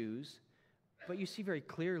must choose, but you see very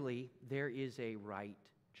clearly there is a right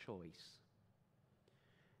choice.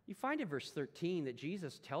 You find in verse 13 that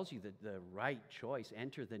Jesus tells you that the right choice,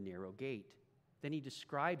 enter the narrow gate. Then he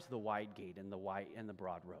describes the wide gate and the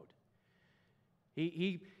broad road.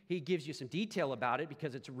 He gives you some detail about it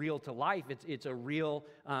because it's real to life. It's a real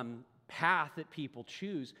path that people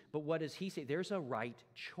choose. But what does he say? There's a right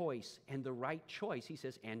choice. And the right choice, he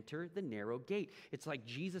says, enter the narrow gate. It's like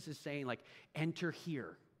Jesus is saying, like, enter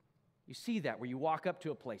here. You see that where you walk up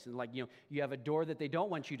to a place and you have a door that they don't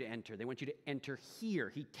want you to enter. They want you to enter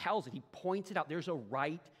here. He tells it. He points it out. There's a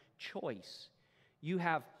right choice. You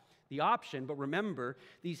have the option, but remember,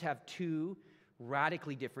 these have two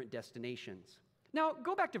radically different destinations. Now,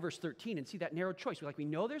 go back to verse 13 and see that narrow choice. We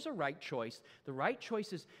know there's a right choice. The right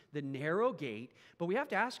choice is the narrow gate, but we have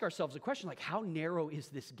to ask ourselves a question like, how narrow is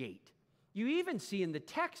this gate? You even see in the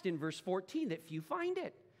text in verse 14 that few find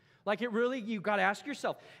it. Like you've got to ask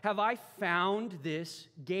yourself, have I found this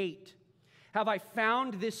gate? Have I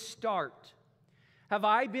found this start? Have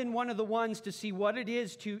I been one of the ones to see what it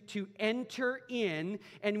is to enter in?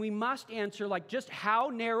 And we must answer, like, just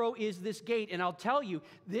how narrow is this gate? And I'll tell you,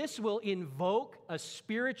 this will invoke a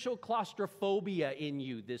spiritual claustrophobia in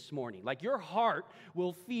you this morning. Like, your heart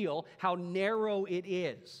will feel how narrow it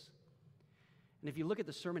is. And if you look at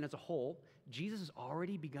the sermon as a whole, Jesus has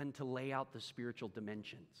already begun to lay out the spiritual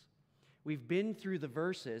dimensions. We've been through the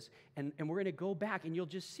verses, and we're going to go back, and you'll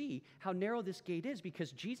just see how narrow this gate is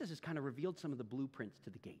because Jesus has kind of revealed some of the blueprints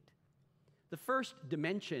to the gate. The first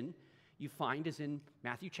dimension you find is in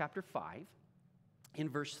Matthew chapter 5, in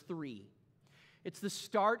verse 3. It's the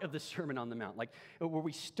start of the Sermon on the Mount, like where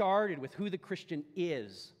we started with who the Christian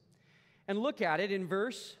is. And look at it in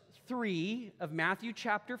verse 3 of Matthew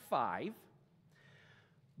chapter 5.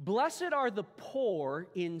 Blessed are the poor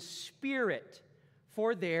in spirit,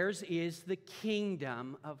 for theirs is the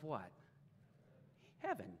kingdom of what?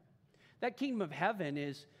 Heaven. That kingdom of heaven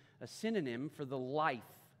is a synonym for the life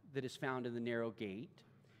that is found in the narrow gate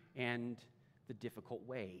and the difficult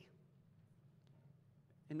way.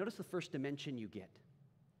 And notice the first dimension you get.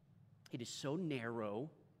 It is so narrow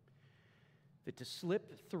that to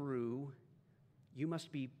slip through, you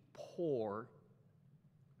must be poor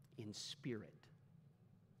in spirit.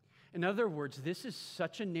 In other words, this is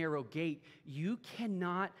such a narrow gate, you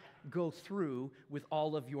cannot go through with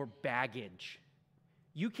all of your baggage.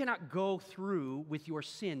 You cannot go through with your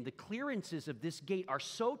sin. The clearances of this gate are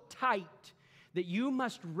so tight that you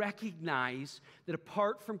must recognize that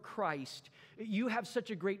apart from Christ, you have such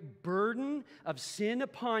a great burden of sin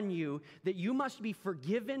upon you that you must be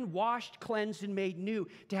forgiven, washed, cleansed, and made new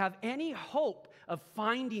to have any hope of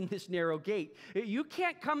finding this narrow gate. You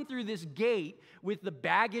can't come through this gate with the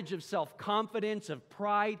baggage of self-confidence, of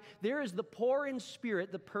pride. There is the poor in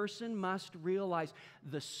spirit. The person must realize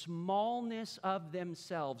the smallness of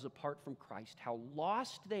themselves apart from Christ, how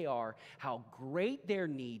lost they are, how great their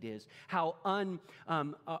need is, how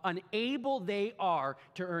unable they are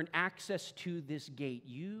to earn access to this gate.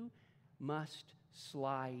 You must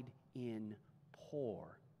slide in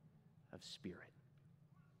poor of spirit.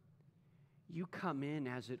 You come in,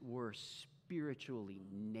 as it were, spiritually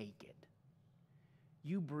naked.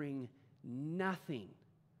 You bring nothing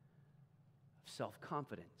of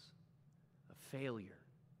self-confidence, of failure,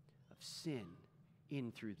 of sin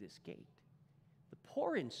in through this gate. The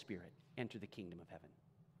poor in spirit enter the kingdom of heaven.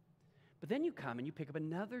 But then you come and you pick up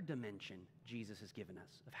another dimension Jesus has given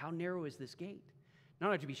us of how narrow is this gate. Not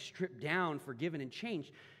only to be stripped down, forgiven, and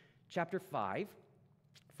changed. Chapter 5,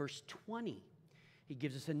 verse 20. He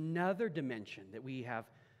gives us another dimension that we have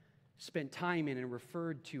spent time in and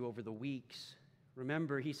referred to over the weeks.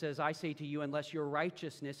 Remember, he says, I say to you, unless your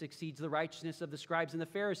righteousness exceeds the righteousness of the scribes and the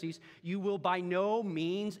Pharisees, you will by no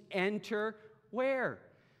means enter where?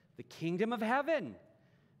 The kingdom of heaven.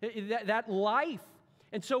 That life.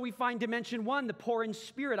 And so we find dimension 1, the poor in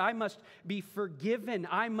spirit. I must be forgiven.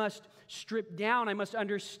 I must strip down. I must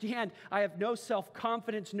understand I have no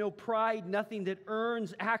self-confidence, no pride, nothing that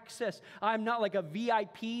earns access. I'm not like a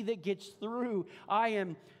VIP that gets through. I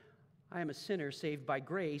am a sinner saved by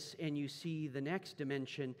grace. And you see the next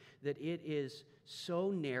dimension, that it is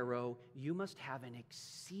so narrow, you must have an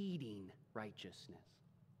exceeding righteousness.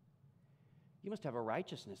 You must have a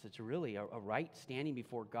righteousness that's really a right standing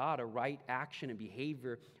before God, a right action and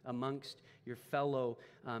behavior amongst your fellow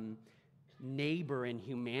neighbor and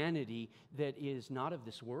humanity that is not of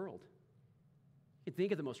this world. You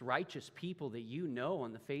think of the most righteous people that you know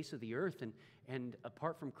on the face of the earth, and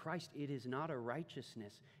apart from Christ, it is not a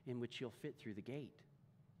righteousness in which you'll fit through the gate.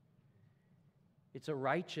 It's a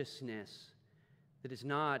righteousness that is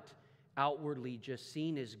not outwardly just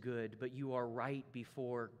seen as good, but you are right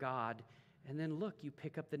before God. And then look, you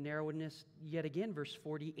pick up the narrowness yet again, verse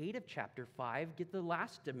 48 of chapter 5. Get the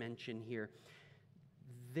last dimension here.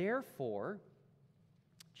 Therefore,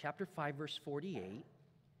 chapter 5, verse 48,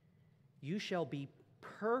 you shall be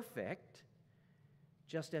perfect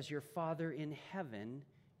just as your Father in heaven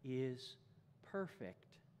is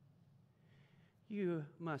perfect. You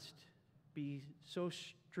must be so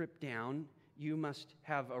stripped down. You must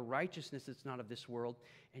have a righteousness that's not of this world,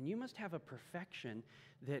 and you must have a perfection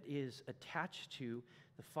that is attached to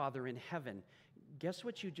the Father in heaven. Guess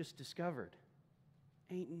what you just discovered?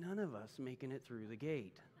 Ain't none of us making it through the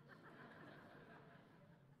gate.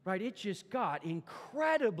 Right? It just got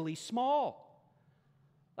incredibly small.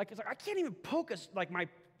 Like, it's like I can't even poke my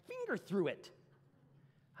finger through it.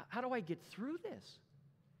 How do I get through this?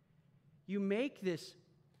 You make this,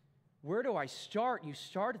 where do I start? You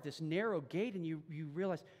start at this narrow gate and you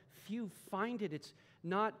realize few find it. It's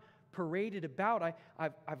not paraded about.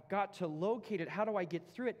 I've got to locate it. How do I get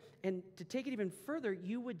through it? And to take it even further,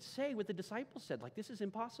 you would say what the disciples said, like, this is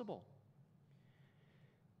impossible.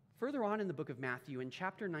 Further on in the book of Matthew, in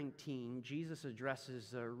chapter 19, Jesus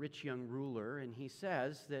addresses a rich young ruler, and he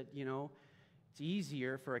says that, it's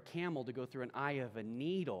easier for a camel to go through an eye of a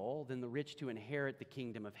needle than the rich to inherit the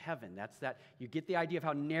kingdom of heaven. That's that. You get the idea of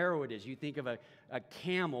how narrow it is. You think of a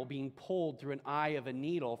camel being pulled through an eye of a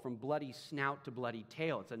needle from bloody snout to bloody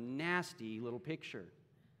tail. It's a nasty little picture.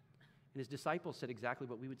 And his disciples said exactly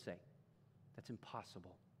what we would say. That's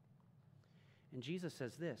impossible. And Jesus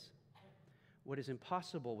says this, what is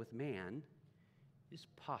impossible with man is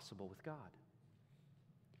possible with God.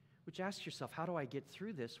 Which asks yourself, how do I get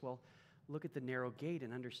through this? Well, look at the narrow gate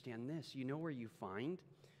and understand this. You know where you find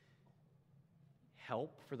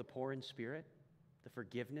help for the poor in spirit, the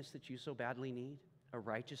forgiveness that you so badly need, a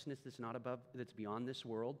righteousness that's beyond this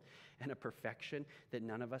world, and a perfection that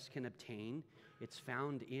none of us can obtain. It's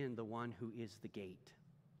found in the one who is the gate.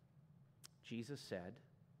 Jesus said,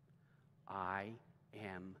 I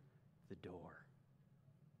am the door.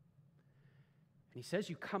 And he says,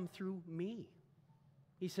 you come through me.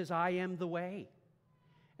 He says, I am the way.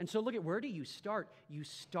 And so look at, where do you start? You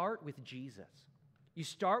start with Jesus. You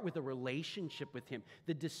start with a relationship with him.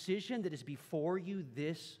 The decision that is before you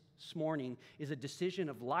this morning is a decision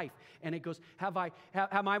of life. And it goes,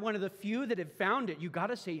 am I one of the few that have found it? You got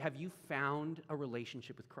to say, have you found a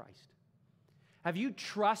relationship with Christ? Have you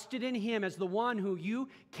trusted in him as the one who you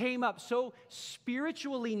came up so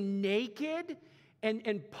spiritually naked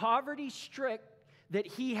and poverty-stricken that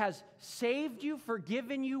he has saved you,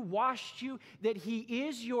 forgiven you, washed you, that he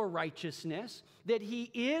is your righteousness, that he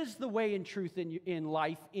is the way and truth in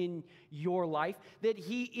life, in your life, that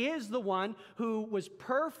he is the one who was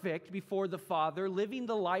perfect before the Father, living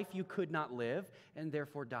the life you could not live, and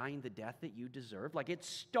therefore dying the death that you deserve? Like, it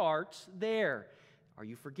starts there. Are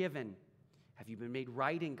you forgiven? Have you been made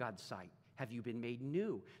right in God's sight? Have you been made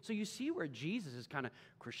new? So you see where Jesus is kind of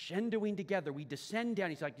crescendoing together. We descend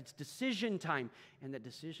down. He's like, it's decision time. And that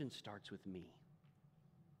decision starts with me.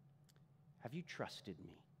 Have you trusted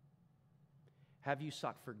me? Have you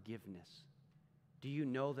sought forgiveness? Do you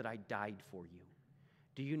know that I died for you?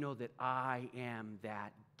 Do you know that I am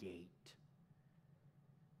that gate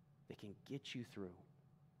that can get you through?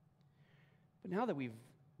 But now that we've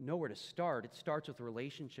know where to start, it starts with a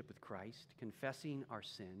relationship with Christ, confessing our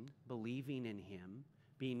sin, believing in him,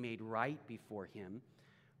 being made right before him.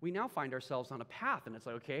 We now find ourselves on a path, and it's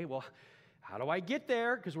like, okay, well, how do I get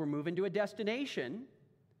there? Because we're moving to a destination.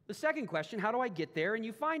 The second question, how do I get there? And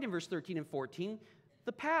you find in verse 13 and 14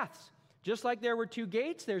 the paths. Just like there were two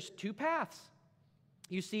gates, there's two paths.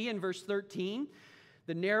 You see in verse 13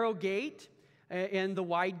 the narrow gate and the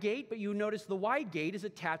wide gate, but you notice the wide gate is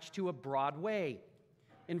attached to a broad way.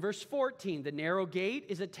 In verse 14, the narrow gate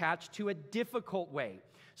is attached to a difficult way.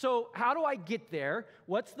 So how do I get there?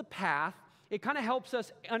 What's the path? It kind of helps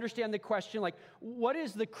us understand the question, like, what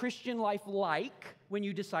is the Christian life like when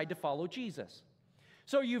you decide to follow Jesus?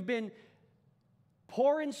 So you've been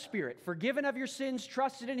poor in spirit, forgiven of your sins,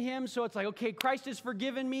 trusted in him. So it's like, okay, Christ has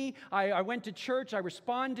forgiven me. I went to church. I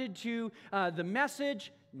responded to the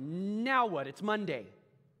message. Now what? It's Monday.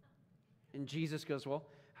 And Jesus goes, well,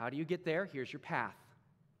 how do you get there? Here's your path.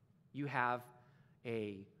 You have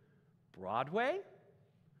a broad way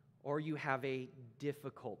or you have a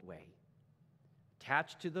difficult way.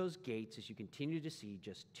 Attached to those gates, as you continue to see,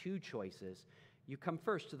 just two choices. You come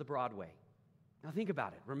first to the broad way. Now think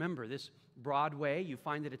about it. Remember, this broad way, you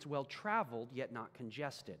find that it's well-traveled yet not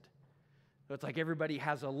congested. So it's like everybody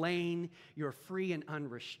has a lane. You're free and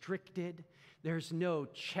unrestricted. There's no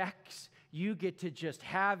checks. You get to just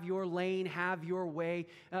have your lane, have your way,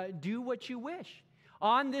 do what you wish.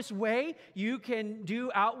 On this way, you can do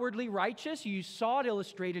outwardly righteous. You saw it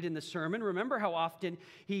illustrated in the sermon. Remember how often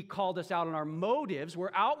he called us out on our motives, where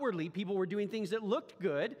outwardly people were doing things that looked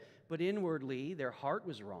good, but inwardly their heart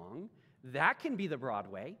was wrong. That can be the broad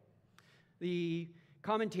way. The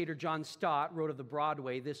commentator John Stott wrote of the broad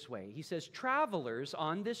way this way. He says, travelers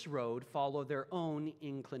on this road follow their own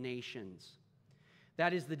inclinations.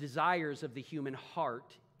 That is the desires of the human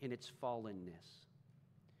heart in its fallenness.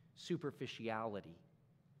 Superficiality,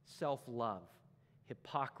 self-love,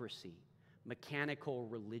 hypocrisy, mechanical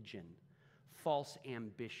religion, false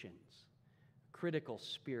ambitions, critical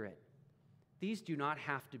spirit. These do not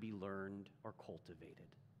have to be learned or cultivated.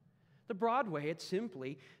 The broad way, it's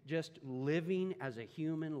simply just living as a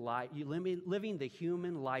human life, living the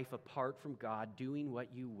human life apart from God, doing what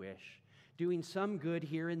you wish, doing some good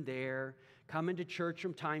here and there, coming to church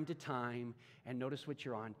from time to time, and notice what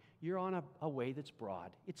you're on. You're on a way that's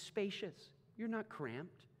broad. It's spacious. You're not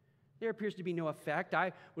cramped. There appears to be no effect.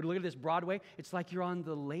 I would look at this broad way. It's like you're on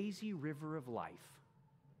the lazy river of life.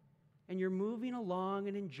 And you're moving along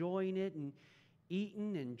and enjoying it and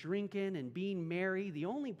eating and drinking and being merry. The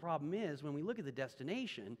only problem is when we look at the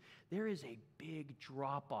destination, there is a big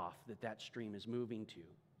drop-off that stream is moving to.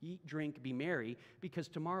 Eat, drink, be merry, because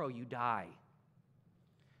tomorrow you die.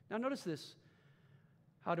 Now notice this.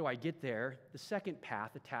 How do I get there? The second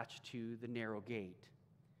path attached to the narrow gate.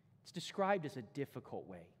 It's described as a difficult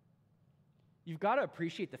way. You've got to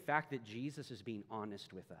appreciate the fact that Jesus is being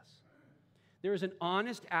honest with us. There is an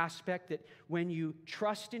honest aspect that when you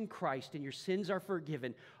trust in Christ and your sins are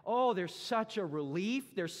forgiven, oh, there's such a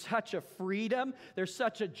relief, there's such a freedom, there's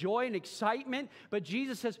such a joy and excitement. But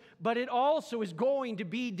Jesus says, but it also is going to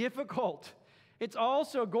be difficult. It's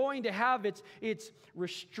also going to have its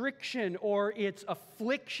restriction or its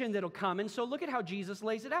affliction that'll come. And so look at how Jesus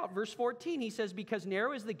lays it out. Verse 14, he says, because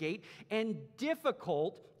narrow is the gate and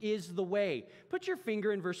difficult is the way. Put your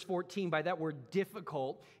finger in verse 14 by that word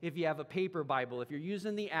difficult if you have a paper Bible. If you're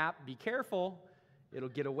using the app, be careful. It'll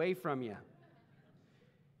get away from you.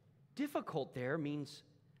 Difficult there means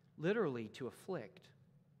literally to afflict,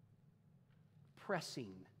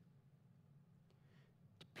 pressing,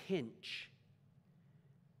 to pinch.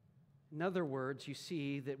 In other words, you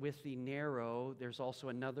see that with the narrow, there's also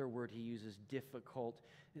another word he uses, difficult.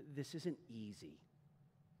 This isn't easy.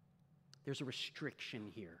 There's a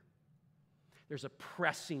restriction here. There's a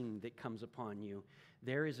pressing that comes upon you.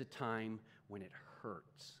 There is a time when it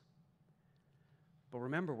hurts. But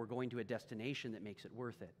remember, we're going to a destination that makes it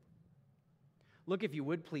worth it. Look, if you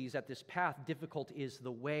would please, at this path. Difficult is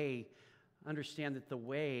the way. Understand that the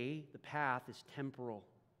way, the path, is temporal.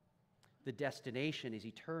 The destination is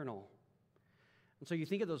eternal. And so you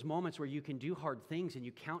think of those moments where you can do hard things and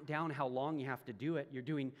you count down how long you have to do it. You're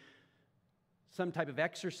doing some type of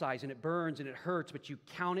exercise and it burns and it hurts, but you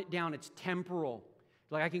count it down. It's temporal.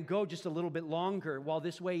 Like, I can go just a little bit longer. While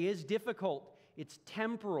this way is difficult, it's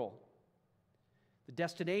temporal. The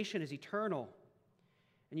destination is eternal.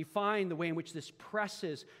 And you find the way in which this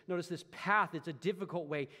presses. Notice this path, it's a difficult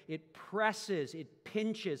way. It presses, it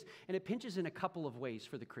pinches, and it pinches in a couple of ways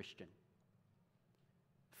for the Christian.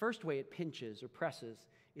 First way it pinches or presses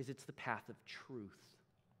is it's the path of truth.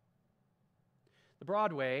 The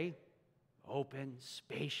broad way, open,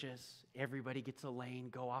 spacious, everybody gets a lane,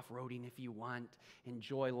 go off-roading if you want,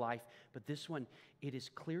 enjoy life. But this one, it is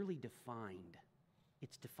clearly defined.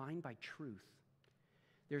 It's defined by truth.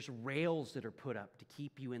 There's rails that are put up to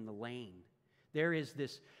keep you in the lane. There is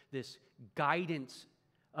this guidance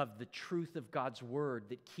of the truth of God's word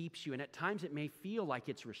that keeps you. And at times it may feel like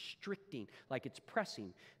it's restricting, like it's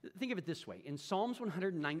pressing. Think of it this way. In Psalms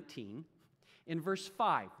 119, in verse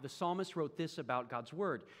 5, the psalmist wrote this about God's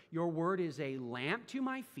word. Your word is a lamp to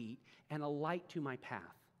my feet and a light to my path.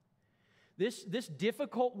 This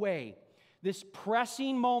difficult way, this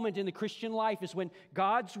pressing moment in the Christian life is when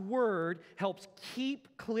God's word helps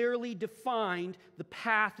keep clearly defined the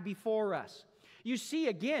path before us. You see,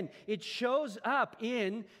 again, it shows up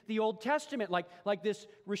in the Old Testament like this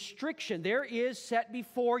restriction. There is set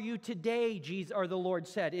before you today, Jesus, or the Lord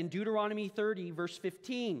said in Deuteronomy 30, verse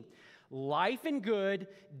 15, life and good,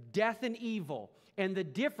 death and evil. And the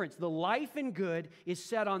difference, the life and good, is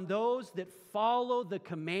set on those that follow the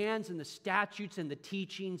commands and the statutes and the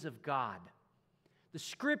teachings of God. The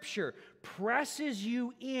Scripture presses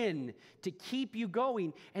you in to keep you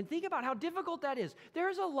going. And think about how difficult that is.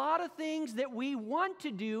 There's a lot of things that we want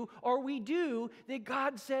to do or we do that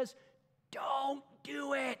God says, don't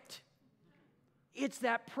do it. It's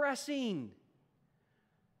that pressing.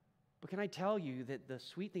 But can I tell you that the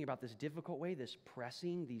sweet thing about this difficult way, this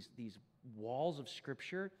pressing, these walls of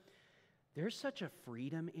Scripture, there's such a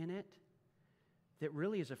freedom in it that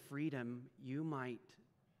really is a freedom you might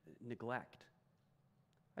neglect.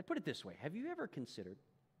 I'd put it this way. Have you ever considered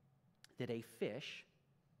that a fish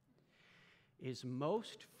is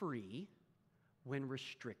most free when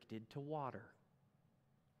restricted to water.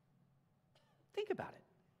 Think about it.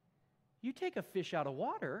 You take a fish out of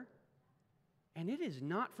water, and it is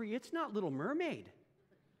not free. It's not Little Mermaid,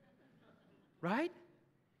 right?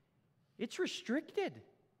 It's restricted.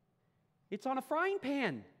 It's on a frying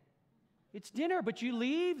pan. It's dinner, but you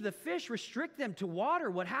leave the fish, restrict them to water.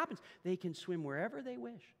 What happens? They can swim wherever they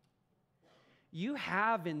wish. You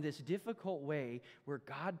have in this difficult way where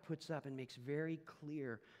God puts up and makes very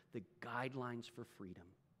clear the guidelines for freedom.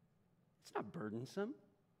 It's not burdensome.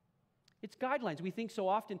 It's guidelines. We think so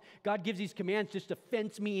often God gives these commands just to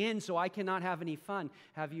fence me in so I cannot have any fun.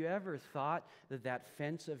 Have you ever thought that that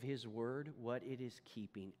fence of His Word, what it is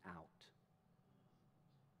keeping out?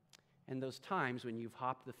 And those times when you've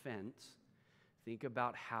hopped the fence, think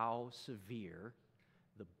about how severe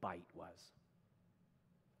the bite was.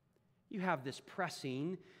 You have this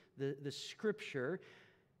pressing, the Scripture.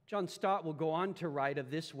 John Stott will go on to write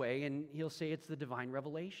of this way, and he'll say it's the divine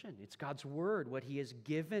revelation. It's God's Word, what He has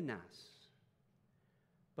given us.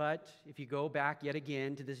 But if you go back yet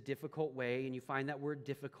again to this difficult way, and you find that word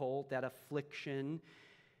difficult, that affliction,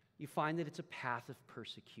 you find that it's a path of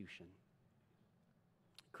persecution.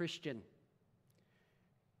 Christian,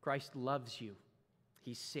 Christ loves you.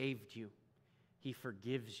 He saved you. He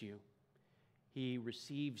forgives you. He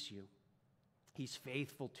receives you. He's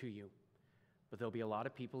faithful to you. But there'll be a lot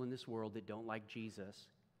of people in this world that don't like Jesus,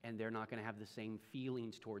 and they're not going to have the same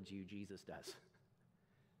feelings towards you Jesus does.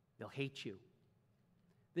 They'll hate you.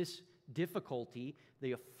 This difficulty,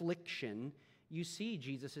 the affliction, you see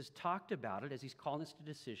Jesus has talked about it as He's calling us to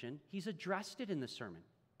decision. He's addressed it in the sermon.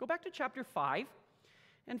 Go back to chapter 5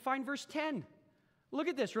 and find verse 10. Look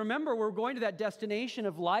at this. Remember, we're going to that destination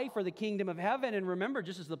of life or the kingdom of heaven. And remember,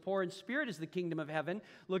 just as the poor in spirit is the kingdom of heaven,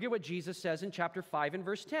 look at what Jesus says in chapter 5 and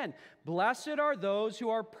verse 10. Blessed are those who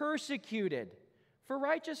are persecuted for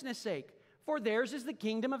righteousness' sake, for theirs is the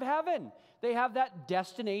kingdom of heaven. They have that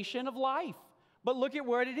destination of life. But look at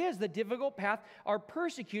where it is. The difficult path are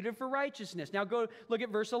persecuted for righteousness. Now go look at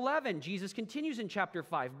verse 11. Jesus continues in chapter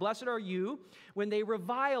 5. Blessed are you when they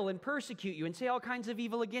revile and persecute you and say all kinds of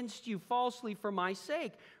evil against you falsely for my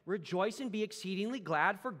sake. Rejoice and be exceedingly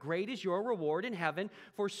glad, for great is your reward in heaven.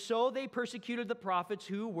 For so they persecuted the prophets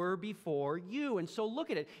who were before you. And so look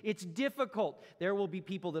at it. It's difficult. There will be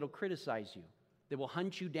people that will criticize you, that will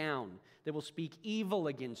hunt you down, that will speak evil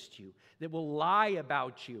against you, that will lie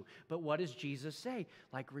about you. But what does Jesus say?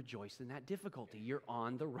 Like, rejoice in that difficulty. You're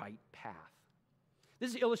on the right path.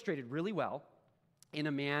 This is illustrated really well in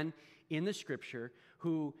a man in the Scripture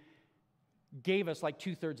who gave us like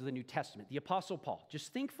 2/3 of the New Testament, the Apostle Paul.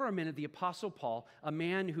 Just think for a minute, the Apostle Paul, a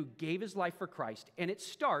man who gave his life for Christ, and it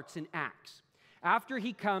starts in Acts. After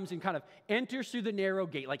he comes and kind of enters through the narrow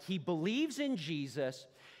gate, like he believes in Jesus,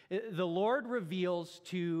 the Lord reveals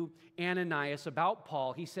to Ananias about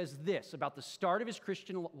Paul. He says this about the start of his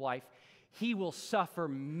Christian life: he will suffer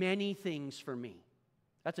many things for me.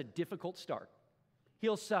 That's a difficult start.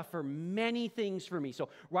 He'll suffer many things for me. So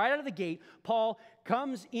right out of the gate, Paul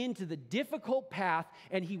comes into the difficult path,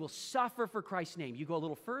 and he will suffer for Christ's name. You go a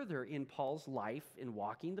little further in Paul's life in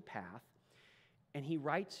walking the path, and he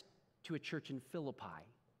writes to a church in Philippi,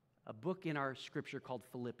 a book in our Scripture called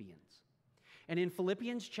Philippians. And in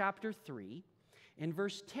Philippians chapter 3, in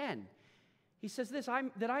verse 10, he says this: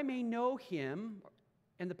 that I may know Him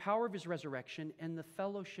and the power of His resurrection and the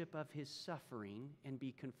fellowship of His suffering, and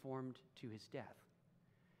be conformed to His death.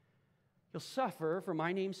 He'll suffer for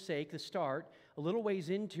my name's sake, the start, a little ways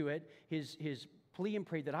into it, his plea and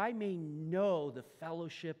pray that I may know the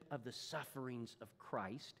fellowship of the sufferings of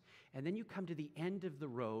Christ. And then you come to the end of the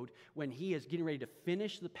road when he is getting ready to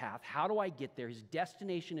finish the path. How do I get there? His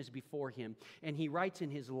destination is before him. And he writes in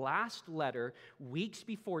his last letter, weeks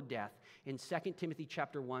before death, in 2 Timothy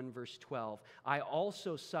chapter 1, verse 12, I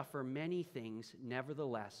also suffer many things,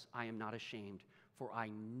 nevertheless I am not ashamed, for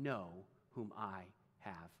I know whom I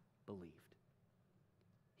have believed.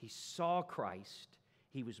 He saw Christ.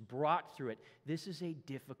 He was brought through it. This is a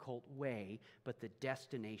difficult way, but the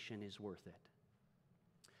destination is worth it.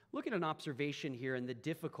 Look at an observation here in the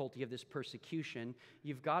difficulty of this persecution.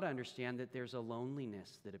 You've got to understand that there's a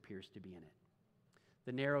loneliness that appears to be in it.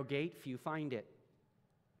 The narrow gate, few find it.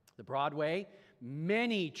 The broad way,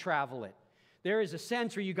 many travel it. There is a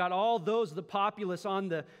sense where you got all those, the populace on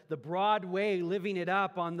the broad way, living it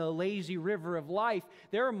up on the lazy river of life.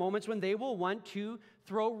 There are moments when they will want to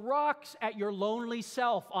throw rocks at your lonely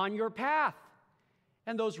self on your path.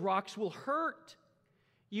 And those rocks will hurt.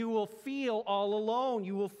 You will feel all alone.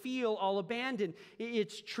 You will feel all abandoned.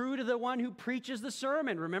 It's true to the one who preaches the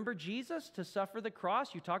sermon. Remember Jesus to suffer the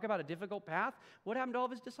cross? You talk about a difficult path. What happened to all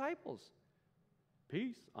of his disciples?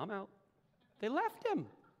 peace, I'm out. They left him.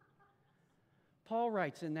 Paul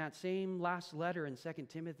writes in that same last letter in 2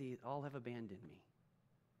 Timothy, all have abandoned me.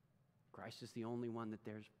 Christ is the only one that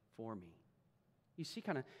there's for me. You see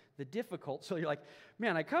kind of the difficult. So you're like,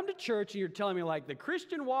 man, I come to church and you're telling me like the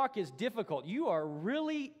Christian walk is difficult. You are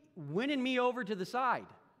really winning me over to the side.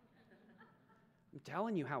 I'm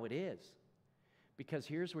telling you how it is. Because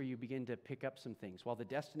here's where you begin to pick up some things. While the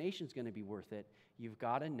destination's going to be worth it, you've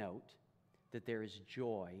got to note that there is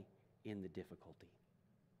joy in the difficulty.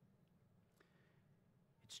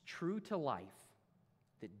 It's true to life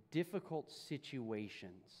that difficult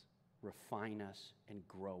situations refine us and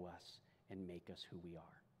grow us and make us who we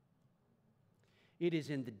are. It is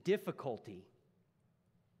in the difficulty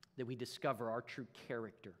that we discover our true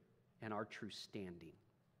character and our true standing.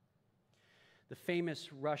 The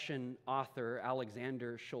famous Russian author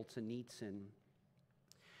Alexander Solzhenitsyn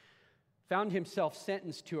found himself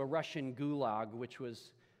sentenced to a Russian gulag, which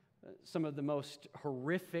was some of the most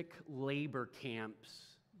horrific labor camps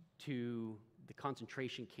to the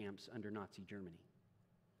concentration camps under Nazi Germany.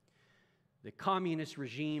 The communist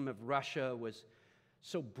regime of Russia was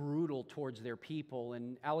so brutal towards their people,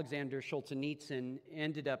 and Alexander Solzhenitsyn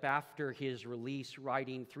ended up, after his release,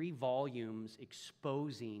 writing 3 volumes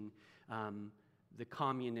exposing the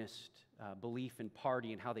communist belief and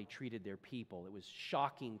party and how they treated their people. It was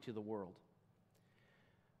shocking to the world.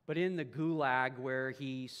 But in the gulag, where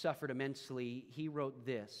he suffered immensely, he wrote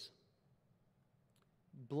this: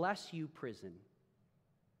 "Bless you, prison.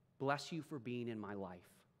 Bless you for being in my life.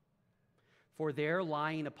 For there,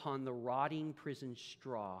 lying upon the rotting prison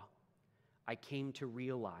straw, I came to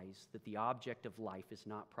realize that the object of life is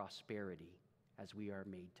not prosperity, as we are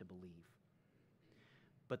made to believe,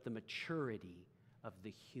 but the maturity of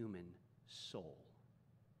the human soul."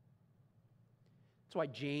 That's why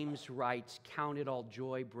James writes, "Count it all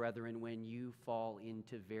joy, brethren, when you fall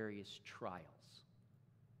into various trials,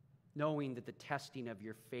 knowing that the testing of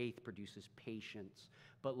your faith produces patience.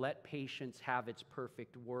 But let patience have its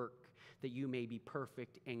perfect work, that you may be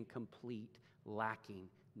perfect and complete, lacking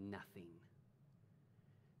nothing."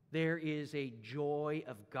 There is a joy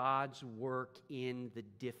of God's work in the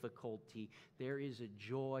difficulty. There is a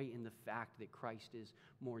joy in the fact that Christ is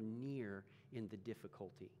more near in the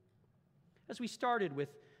difficulty. As we started with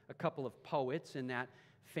a couple of poets in that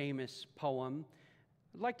famous poem,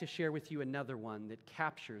 I'd like to share with you another one that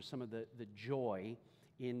captures some of the joy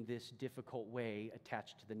in this difficult way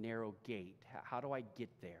attached to the narrow gate. How do I get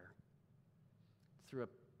there? Through a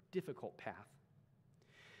difficult path.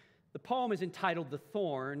 The poem is entitled "The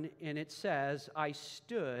Thorn," and it says, "I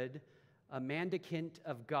stood a mendicant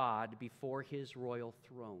of God before his royal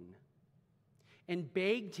throne, and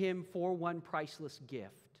begged him for one priceless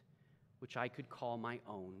gift, which I could call my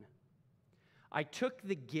own. I took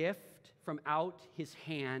the gift from out his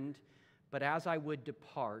hand, but as I would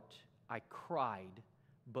depart, I cried,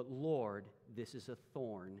 'But Lord, this is a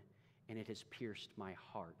thorn, and it has pierced my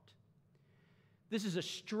heart.' This is a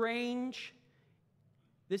strange,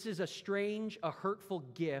 a hurtful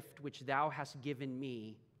gift which thou hast given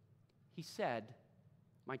me." He said,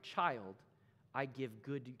 "My child, I give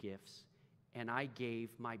good gifts, and I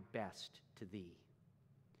gave my best to thee.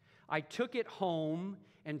 I took it home,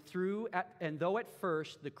 and though at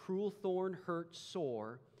first the cruel thorn hurt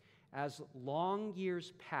sore, as long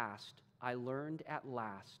years passed, I learned at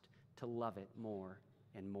last to love it more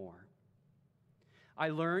and more. I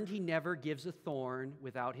learned he never gives a thorn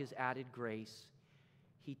without his added grace.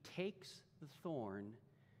 He takes the thorn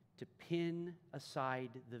to pin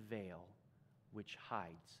aside the veil which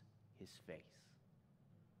hides his face.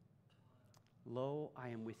 Lo, I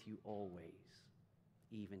am with you always,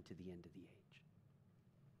 even to the end of the age."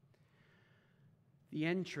 The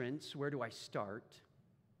entrance, where do I start?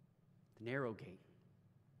 The narrow gate.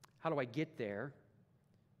 How do I get there?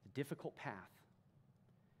 The difficult path.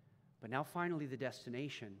 But now finally the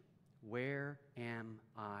destination. Where am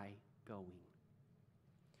I going?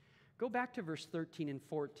 Go back to verse 13 and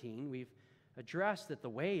 14. We've addressed that the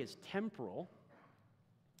way is temporal.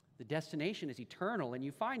 The destination is eternal. And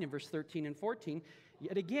you find in verse 13 and 14,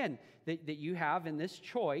 yet again, that you have in this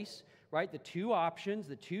choice, right, the two options,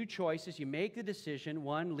 the two choices. You make the decision.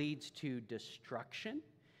 One leads to destruction,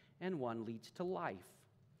 and one leads to life.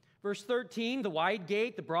 Verse 13, the wide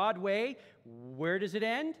gate, the broad way, where does it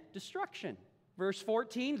end? Destruction. Verse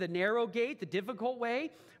 14, the narrow gate, the difficult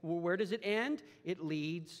way, where does it end? It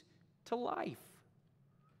leads to life.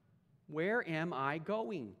 Where am I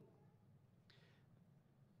going?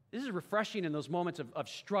 This is refreshing in those moments of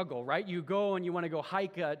struggle, right? You go and you want to go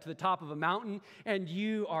hike to the top of a mountain, and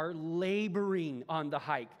you are laboring on the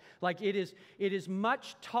hike. Like it is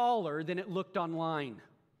much taller than it looked online.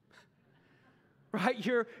 Right?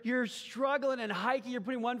 You're struggling and hiking. You're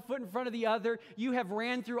putting one foot in front of the other. You have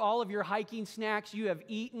ran through all of your hiking snacks. You have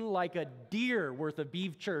eaten like a deer worth of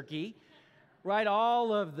beef jerky. Right?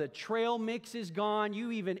 All of the trail mix is gone.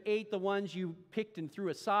 You even ate the ones you picked and threw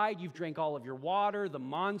aside. You've drank all of your water, the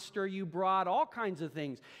monster you brought, all kinds of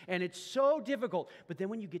things. And it's so difficult. But then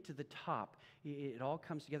when you get to the top, it all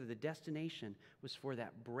comes together. The destination was for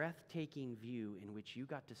that breathtaking view in which you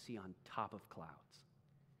got to see on top of clouds.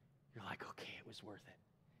 You're like, okay, it was worth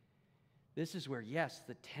it. This is where, yes,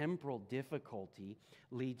 the temporal difficulty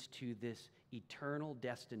leads to this eternal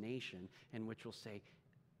destination in which we'll say,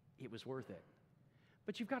 it was worth it.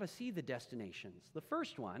 But you've got to see the destinations. The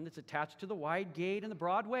first one that's attached to the wide gate and the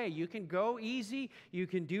broad way. You can go easy. You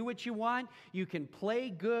can do what you want. You can play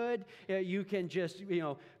good. You can just,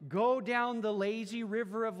 go down the lazy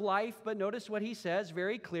river of life. But notice what he says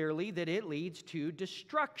very clearly, that it leads to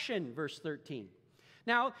destruction, verse 13.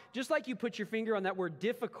 Now, just like you put your finger on that word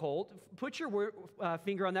difficult, put your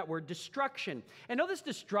finger on that word destruction. And notice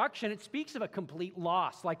destruction, it speaks of a complete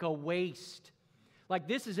loss, like a waste. Like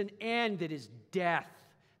this is an end that is death,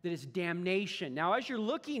 that is damnation. Now, as you're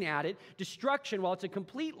looking at it, destruction, while it's a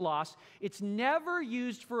complete loss, it's never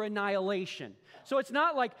used for annihilation. So it's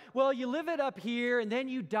not like, well, you live it up here and then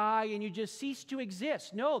you die and you just cease to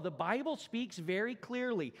exist. No, the Bible speaks very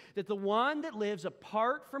clearly that the one that lives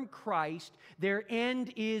apart from Christ, their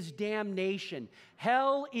end is damnation.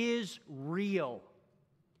 Hell is real.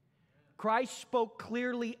 Christ spoke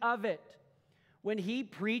clearly of it. When he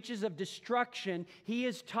preaches of destruction, he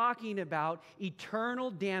is talking about eternal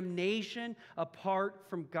damnation apart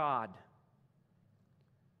from God.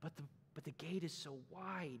 But the gate is so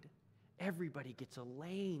wide. Everybody gets a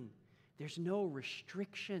lane. There's no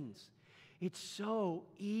restrictions. It's so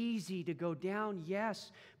easy to go down,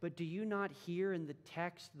 yes, but do you not hear in the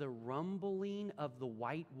text the rumbling of the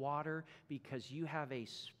white water because you have a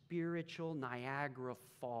spiritual Niagara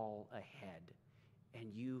fall ahead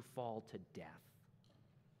and you fall to death?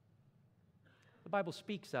 The Bible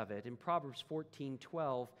speaks of it in Proverbs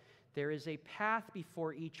 14:12. There is a path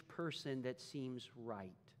before each person that seems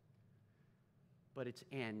right, but its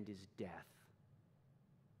end is death.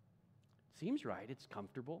 Seems right, it's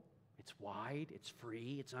comfortable, it's wide, it's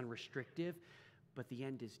free, it's unrestricted, but the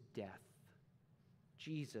end is death.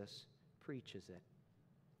 Jesus preaches it.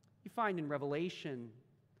 You find in Revelation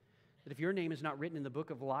that if your name is not written in the book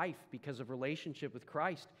of life because of relationship with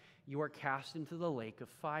Christ, you are cast into the lake of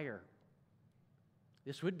fire.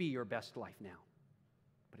 This would be your best life now,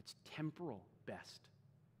 but it's temporal best.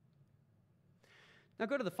 Now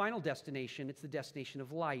go to the final destination. It's the destination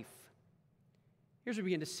of life. Here's where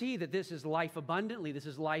we begin to see that this is life abundantly. This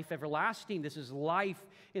is life everlasting. This is life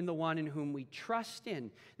in the one in whom we trust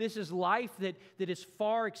in. This is life that is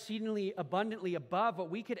far exceedingly abundantly above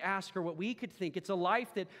what we could ask or what we could think. It's a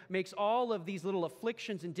life that makes all of these little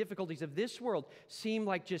afflictions and difficulties of this world seem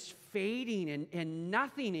like just fading and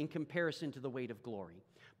nothing in comparison to the weight of glory.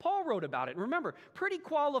 Paul wrote about it. And remember, pretty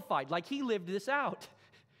qualified, like he lived this out.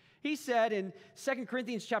 He said in 2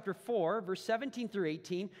 Corinthians chapter 4, verse 17 through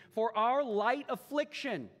 18, "For our light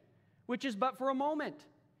affliction, which is but for a moment,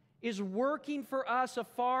 is working for us a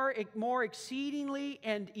far more exceedingly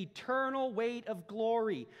and eternal weight of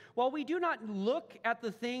glory. While we do not look at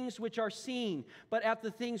the things which are seen, but at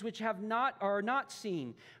the things which are not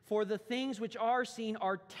seen. For the things which are seen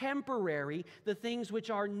are temporary, the things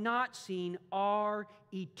which are not seen are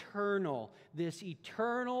eternal." This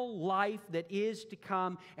eternal life that is to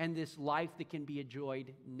come and this life that can be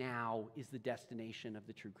enjoyed now is the destination of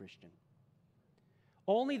the true Christian.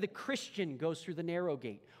 Only the Christian goes through the narrow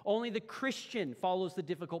gate. Only the Christian follows the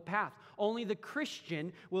difficult path. Only the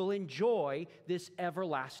Christian will enjoy this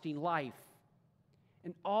everlasting life.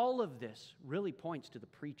 And all of this really points to the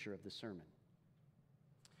preacher of the sermon.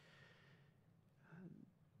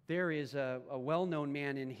 There is a well-known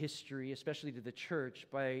man in history, especially to the church,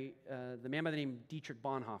 by the man by the name Dietrich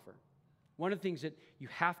Bonhoeffer. One of the things that you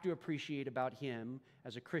have to appreciate about him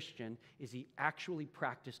as a Christian is he actually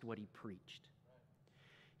practiced what he preached.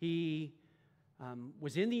 He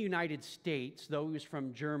was in the United States, though he was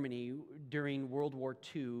from Germany during World War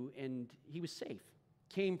II, and he was safe.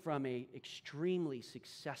 Came from an extremely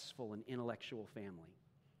successful and intellectual family.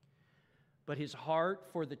 But his heart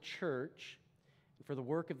for the church and for the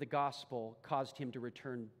work of the gospel caused him to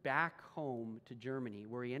return back home to Germany,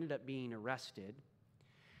 where he ended up being arrested.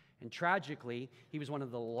 And tragically, he was one of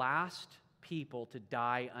the last people to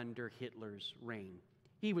die under Hitler's reign.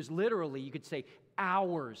 He was literally, you could say,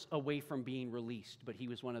 hours away from being released, but he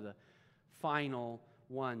was one of the final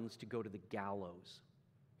ones to go to the gallows.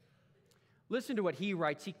 Listen to what he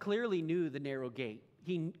writes. He clearly knew the narrow gate.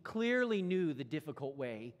 He clearly knew the difficult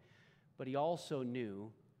way, but he also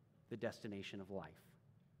knew the destination of life.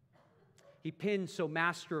 He pinned so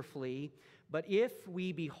masterfully, but if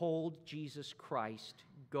we behold Jesus Christ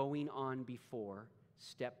going on before,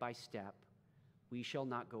 step by step, we shall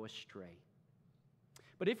not go astray.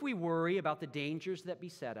 But if we worry about the dangers that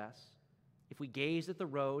beset us, if we gaze at the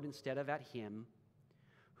road instead of at him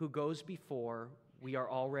who goes before, we are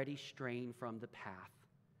already straying from the path.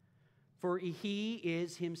 For he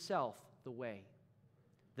is himself the way,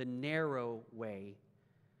 the narrow way,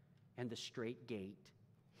 and the straight gate.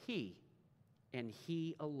 He, and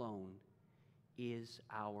he alone, is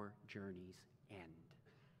our journey's end.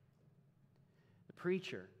 The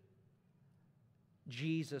preacher,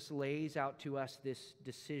 Jesus, lays out to us this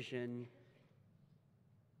decision,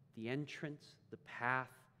 the entrance, the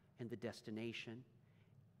path, and the destination,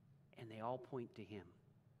 and they all point to him.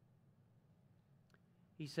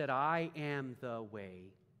 He said, I am the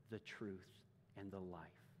way, the truth, and the life.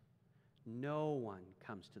 No one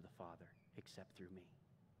comes to the Father except through me.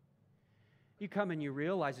 You come and you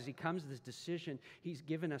realize as he comes to this decision, he's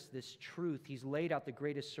given us this truth. He's laid out the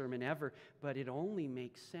greatest sermon ever, but it only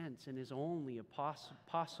makes sense and is only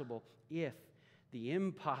possible if the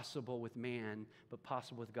impossible with man, but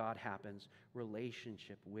possible with God happens,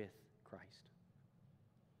 relationship with Christ.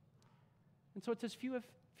 And so it says,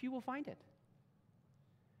 few will find it.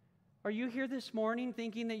 Are you here this morning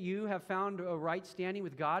thinking that you have found a right standing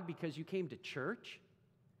with God because you came to church?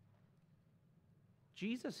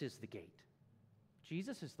 Jesus is the gate.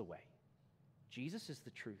 Jesus is the way. Jesus is the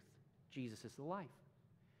truth. Jesus is the life.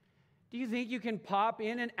 Do you think you can pop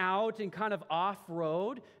in and out and kind of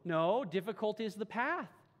off-road? No, difficult is the path.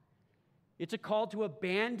 It's a call to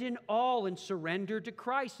abandon all and surrender to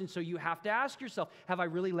Christ. And so you have to ask yourself, have I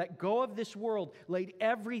really let go of this world, laid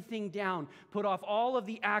everything down, put off all of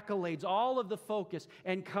the accolades, all of the focus,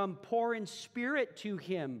 and come pour in spirit to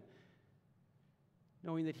him,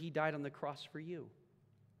 knowing that he died on the cross for you?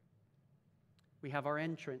 We have our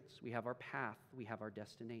entrance, we have our path, we have our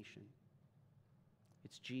destination.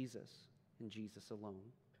 It's Jesus and Jesus alone.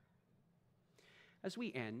 As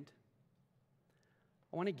we end,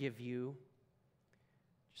 I want to give you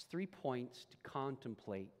just 3 points to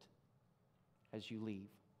contemplate as you leave.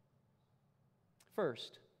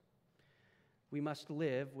 First, we must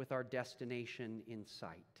live with our destination in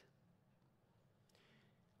sight.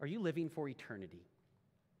 Are you living for eternity?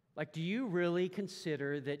 Like, do you really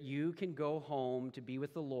consider that you can go home to be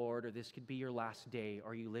with the Lord, or this could be your last day?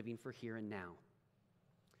 Or are you living for here and now?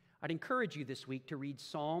 I'd encourage you this week to read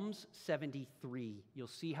Psalms 73. You'll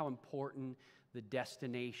see how important the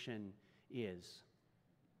destination is.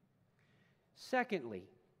 Secondly,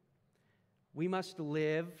 we must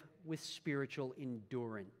live with spiritual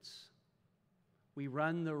endurance. We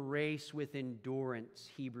run the race with endurance,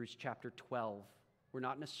 Hebrews chapter 12. We're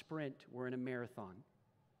not in a sprint, we're in a marathon.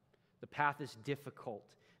 The path is difficult.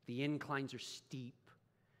 The inclines are steep.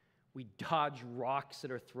 We dodge rocks that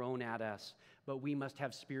are thrown at us, but we must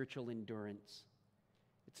have spiritual endurance.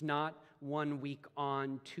 It's not 1 week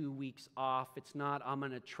on, 2 weeks off. It's not, I'm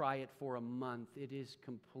going to try it for a month. It is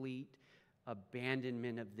complete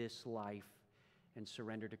abandonment of this life and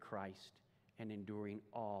surrender to Christ and enduring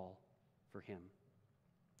all for him.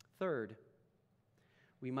 Third,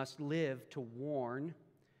 we must live to warn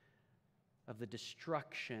of the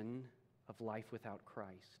destruction of life without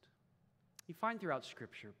Christ. You find throughout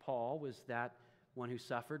Scripture, Paul was that one who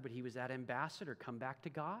suffered, but he was that ambassador come back to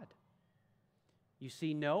God. You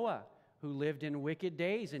see Noah, who lived in wicked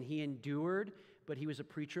days, and he endured, but he was a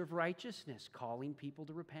preacher of righteousness, calling people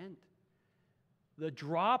to repent. The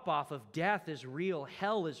drop-off of death is real.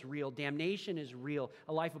 Hell is real. Damnation is real.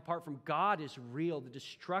 A life apart from God is real. The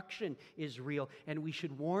destruction is real. And we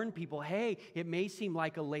should warn people, hey, it may seem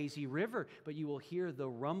like a lazy river, but you will hear the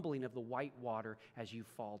rumbling of the white water as you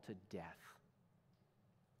fall to death.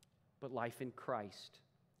 But life in Christ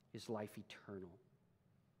is life eternal.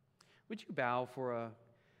 Would you bow for a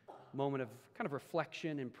moment of kind of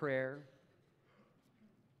reflection and prayer?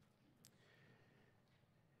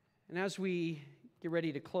 And as we get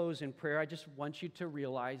ready to close in prayer, I just want you to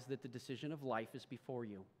realize that the decision of life is before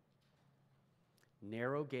you.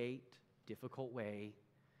 Narrow gate, difficult way,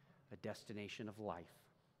 a destination of life.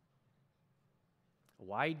 A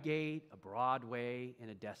wide gate, a broad way,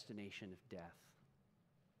 and a destination of death.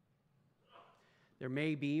 There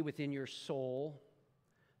may be within your soul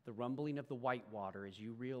the rumbling of the white water as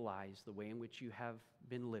you realize the way in which you have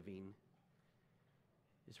been living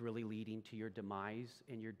is really leading to your demise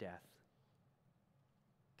and your death,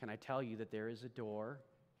 can I tell you that there is a door,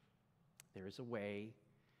 there is a way,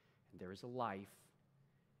 and there is a life,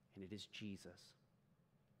 and it is Jesus.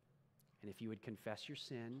 And if you would confess your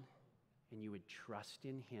sin and you would trust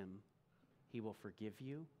in him, he will forgive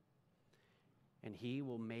you, and he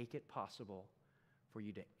will make it possible for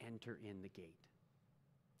you to enter in the gate.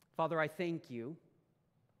 Father, I thank you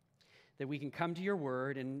that we can come to your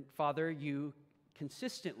word, and Father, you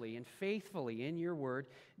consistently and faithfully in your word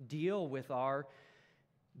deal with our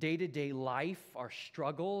day-to-day life, our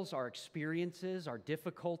struggles, our experiences, our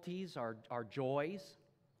difficulties, our joys.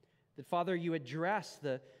 That, Father, you address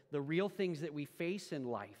the real things that we face in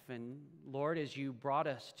life. And, Lord, as you brought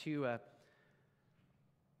us to a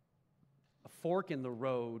fork in the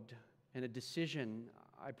road and a decision,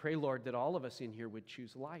 I pray, Lord, that all of us in here would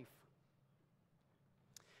choose life.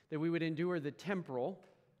 That we would endure the temporal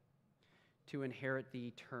to inherit the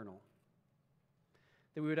eternal.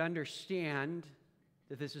 That we would understand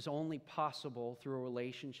that this is only possible through a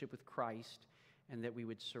relationship with Christ, and that we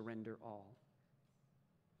would surrender all.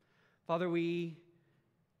 Father, we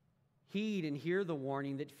heed and hear the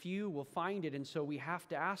warning that few will find it, and so we have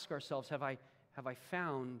to ask ourselves, have I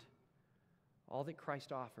found all that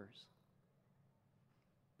Christ offers?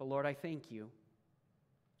 But Lord, I thank you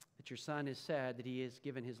that your Son has said that he has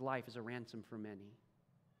given his life as a ransom for many.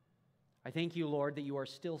 I thank you, Lord, that you are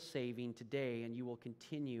still saving today, and you will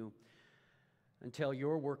continue until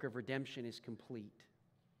your work of redemption is complete.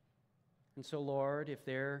 And so, Lord, if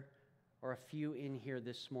there are a few in here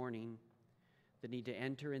this morning that need to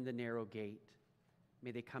enter in the narrow gate, may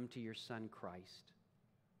they come to your Son, Christ,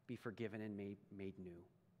 be forgiven and made new.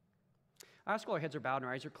 I ask all our heads are bowed and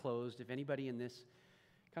our eyes are closed. If anybody in this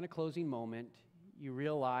kind of closing moment, you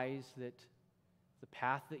realize that the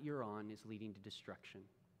path that you're on is leading to destruction.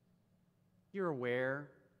 You're aware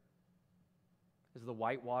as the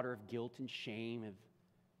white water of guilt and shame have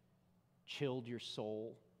chilled your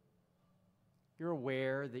soul. You're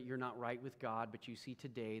aware that you're not right with God, but you see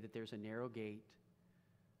today that there's a narrow gate,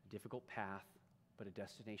 a difficult path, but a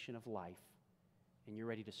destination of life, and you're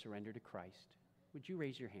ready to surrender to Christ. Would you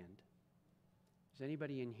raise your hand? Is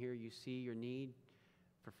anybody in here, you see your need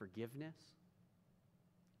for forgiveness?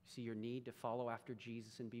 You see your need to follow after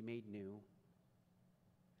Jesus and be made new,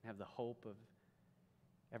 and have the hope of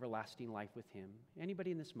everlasting life with him? Anybody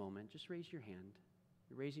in this moment, just raise your hand.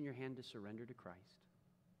 You're raising your hand to surrender to Christ.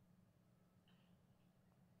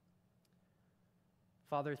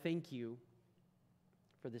 Father, thank you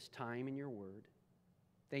for this time in your word.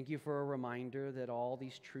 Thank you for a reminder that all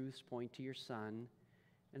these truths point to your Son.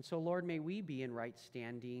 And so, Lord, may we be in right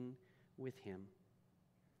standing with him.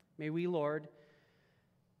 May we, Lord,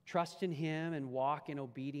 trust in him and walk in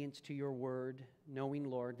obedience to your word, knowing,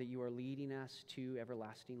 Lord, that you are leading us to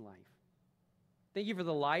everlasting life. Thank you for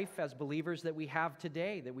the life as believers that we have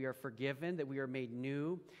today, that we are forgiven, that we are made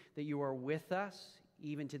new, that you are with us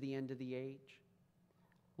even to the end of the age.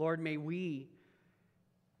 Lord, may we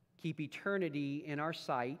keep eternity in our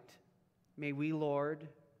sight. May we, Lord,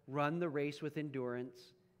 run the race with endurance.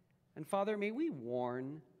 And Father, may we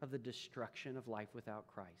warn of the destruction of life without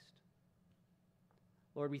Christ.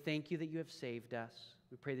 Lord, we thank you that you have saved us.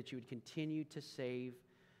 We pray that you would continue to save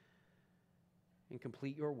and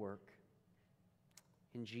complete your work.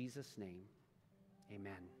 In Jesus' name,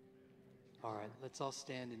 amen. All right, let's all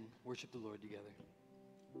stand and worship the Lord together.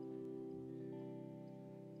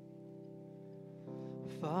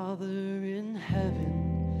 Father in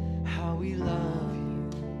heaven, how we love you.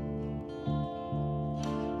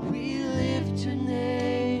 We lift your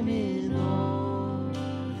name in all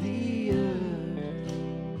the earth.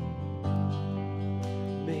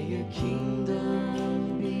 May your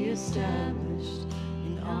kingdom be established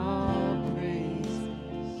in our praises.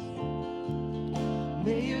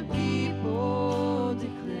 May your people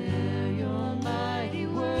declare your mighty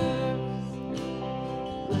works.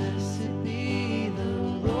 Blessed be the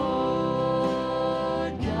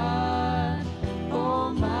Lord God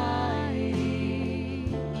Almighty,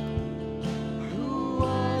 who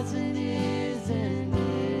was and is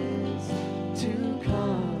to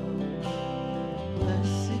come.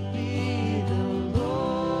 Blessed be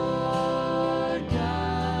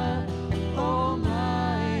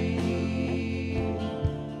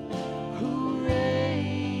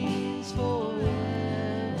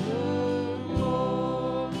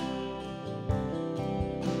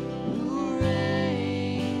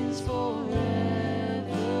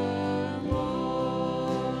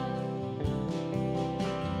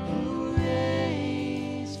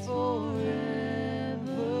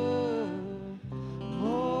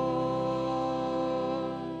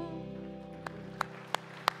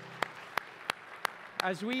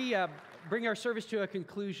As we bring our service to a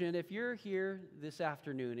conclusion, if you're here this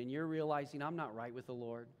afternoon and you're realizing I'm not right with the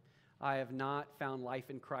Lord, I have not found life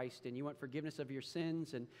in Christ, and you want forgiveness of your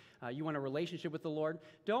sins, and you want a relationship with the Lord,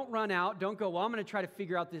 don't run out. Don't go, well, I'm going to try to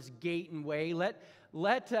figure out this gate and way. Let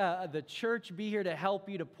the church be here to help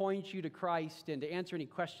you, to point you to Christ, and to answer any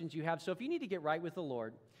questions you have. So if you need to get right with the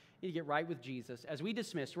Lord, you need to get right with Jesus. As we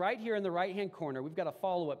dismiss, right here in the right-hand corner, we've got a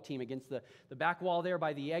follow-up team against the back wall there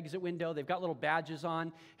by the exit window. They've got little badges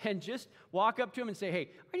on, and just walk up to them and say, hey,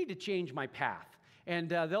 I need to change my path. And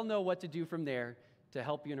they'll know what to do from there to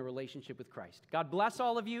help you in a relationship with Christ. God bless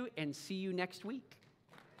all of you, and see you next week.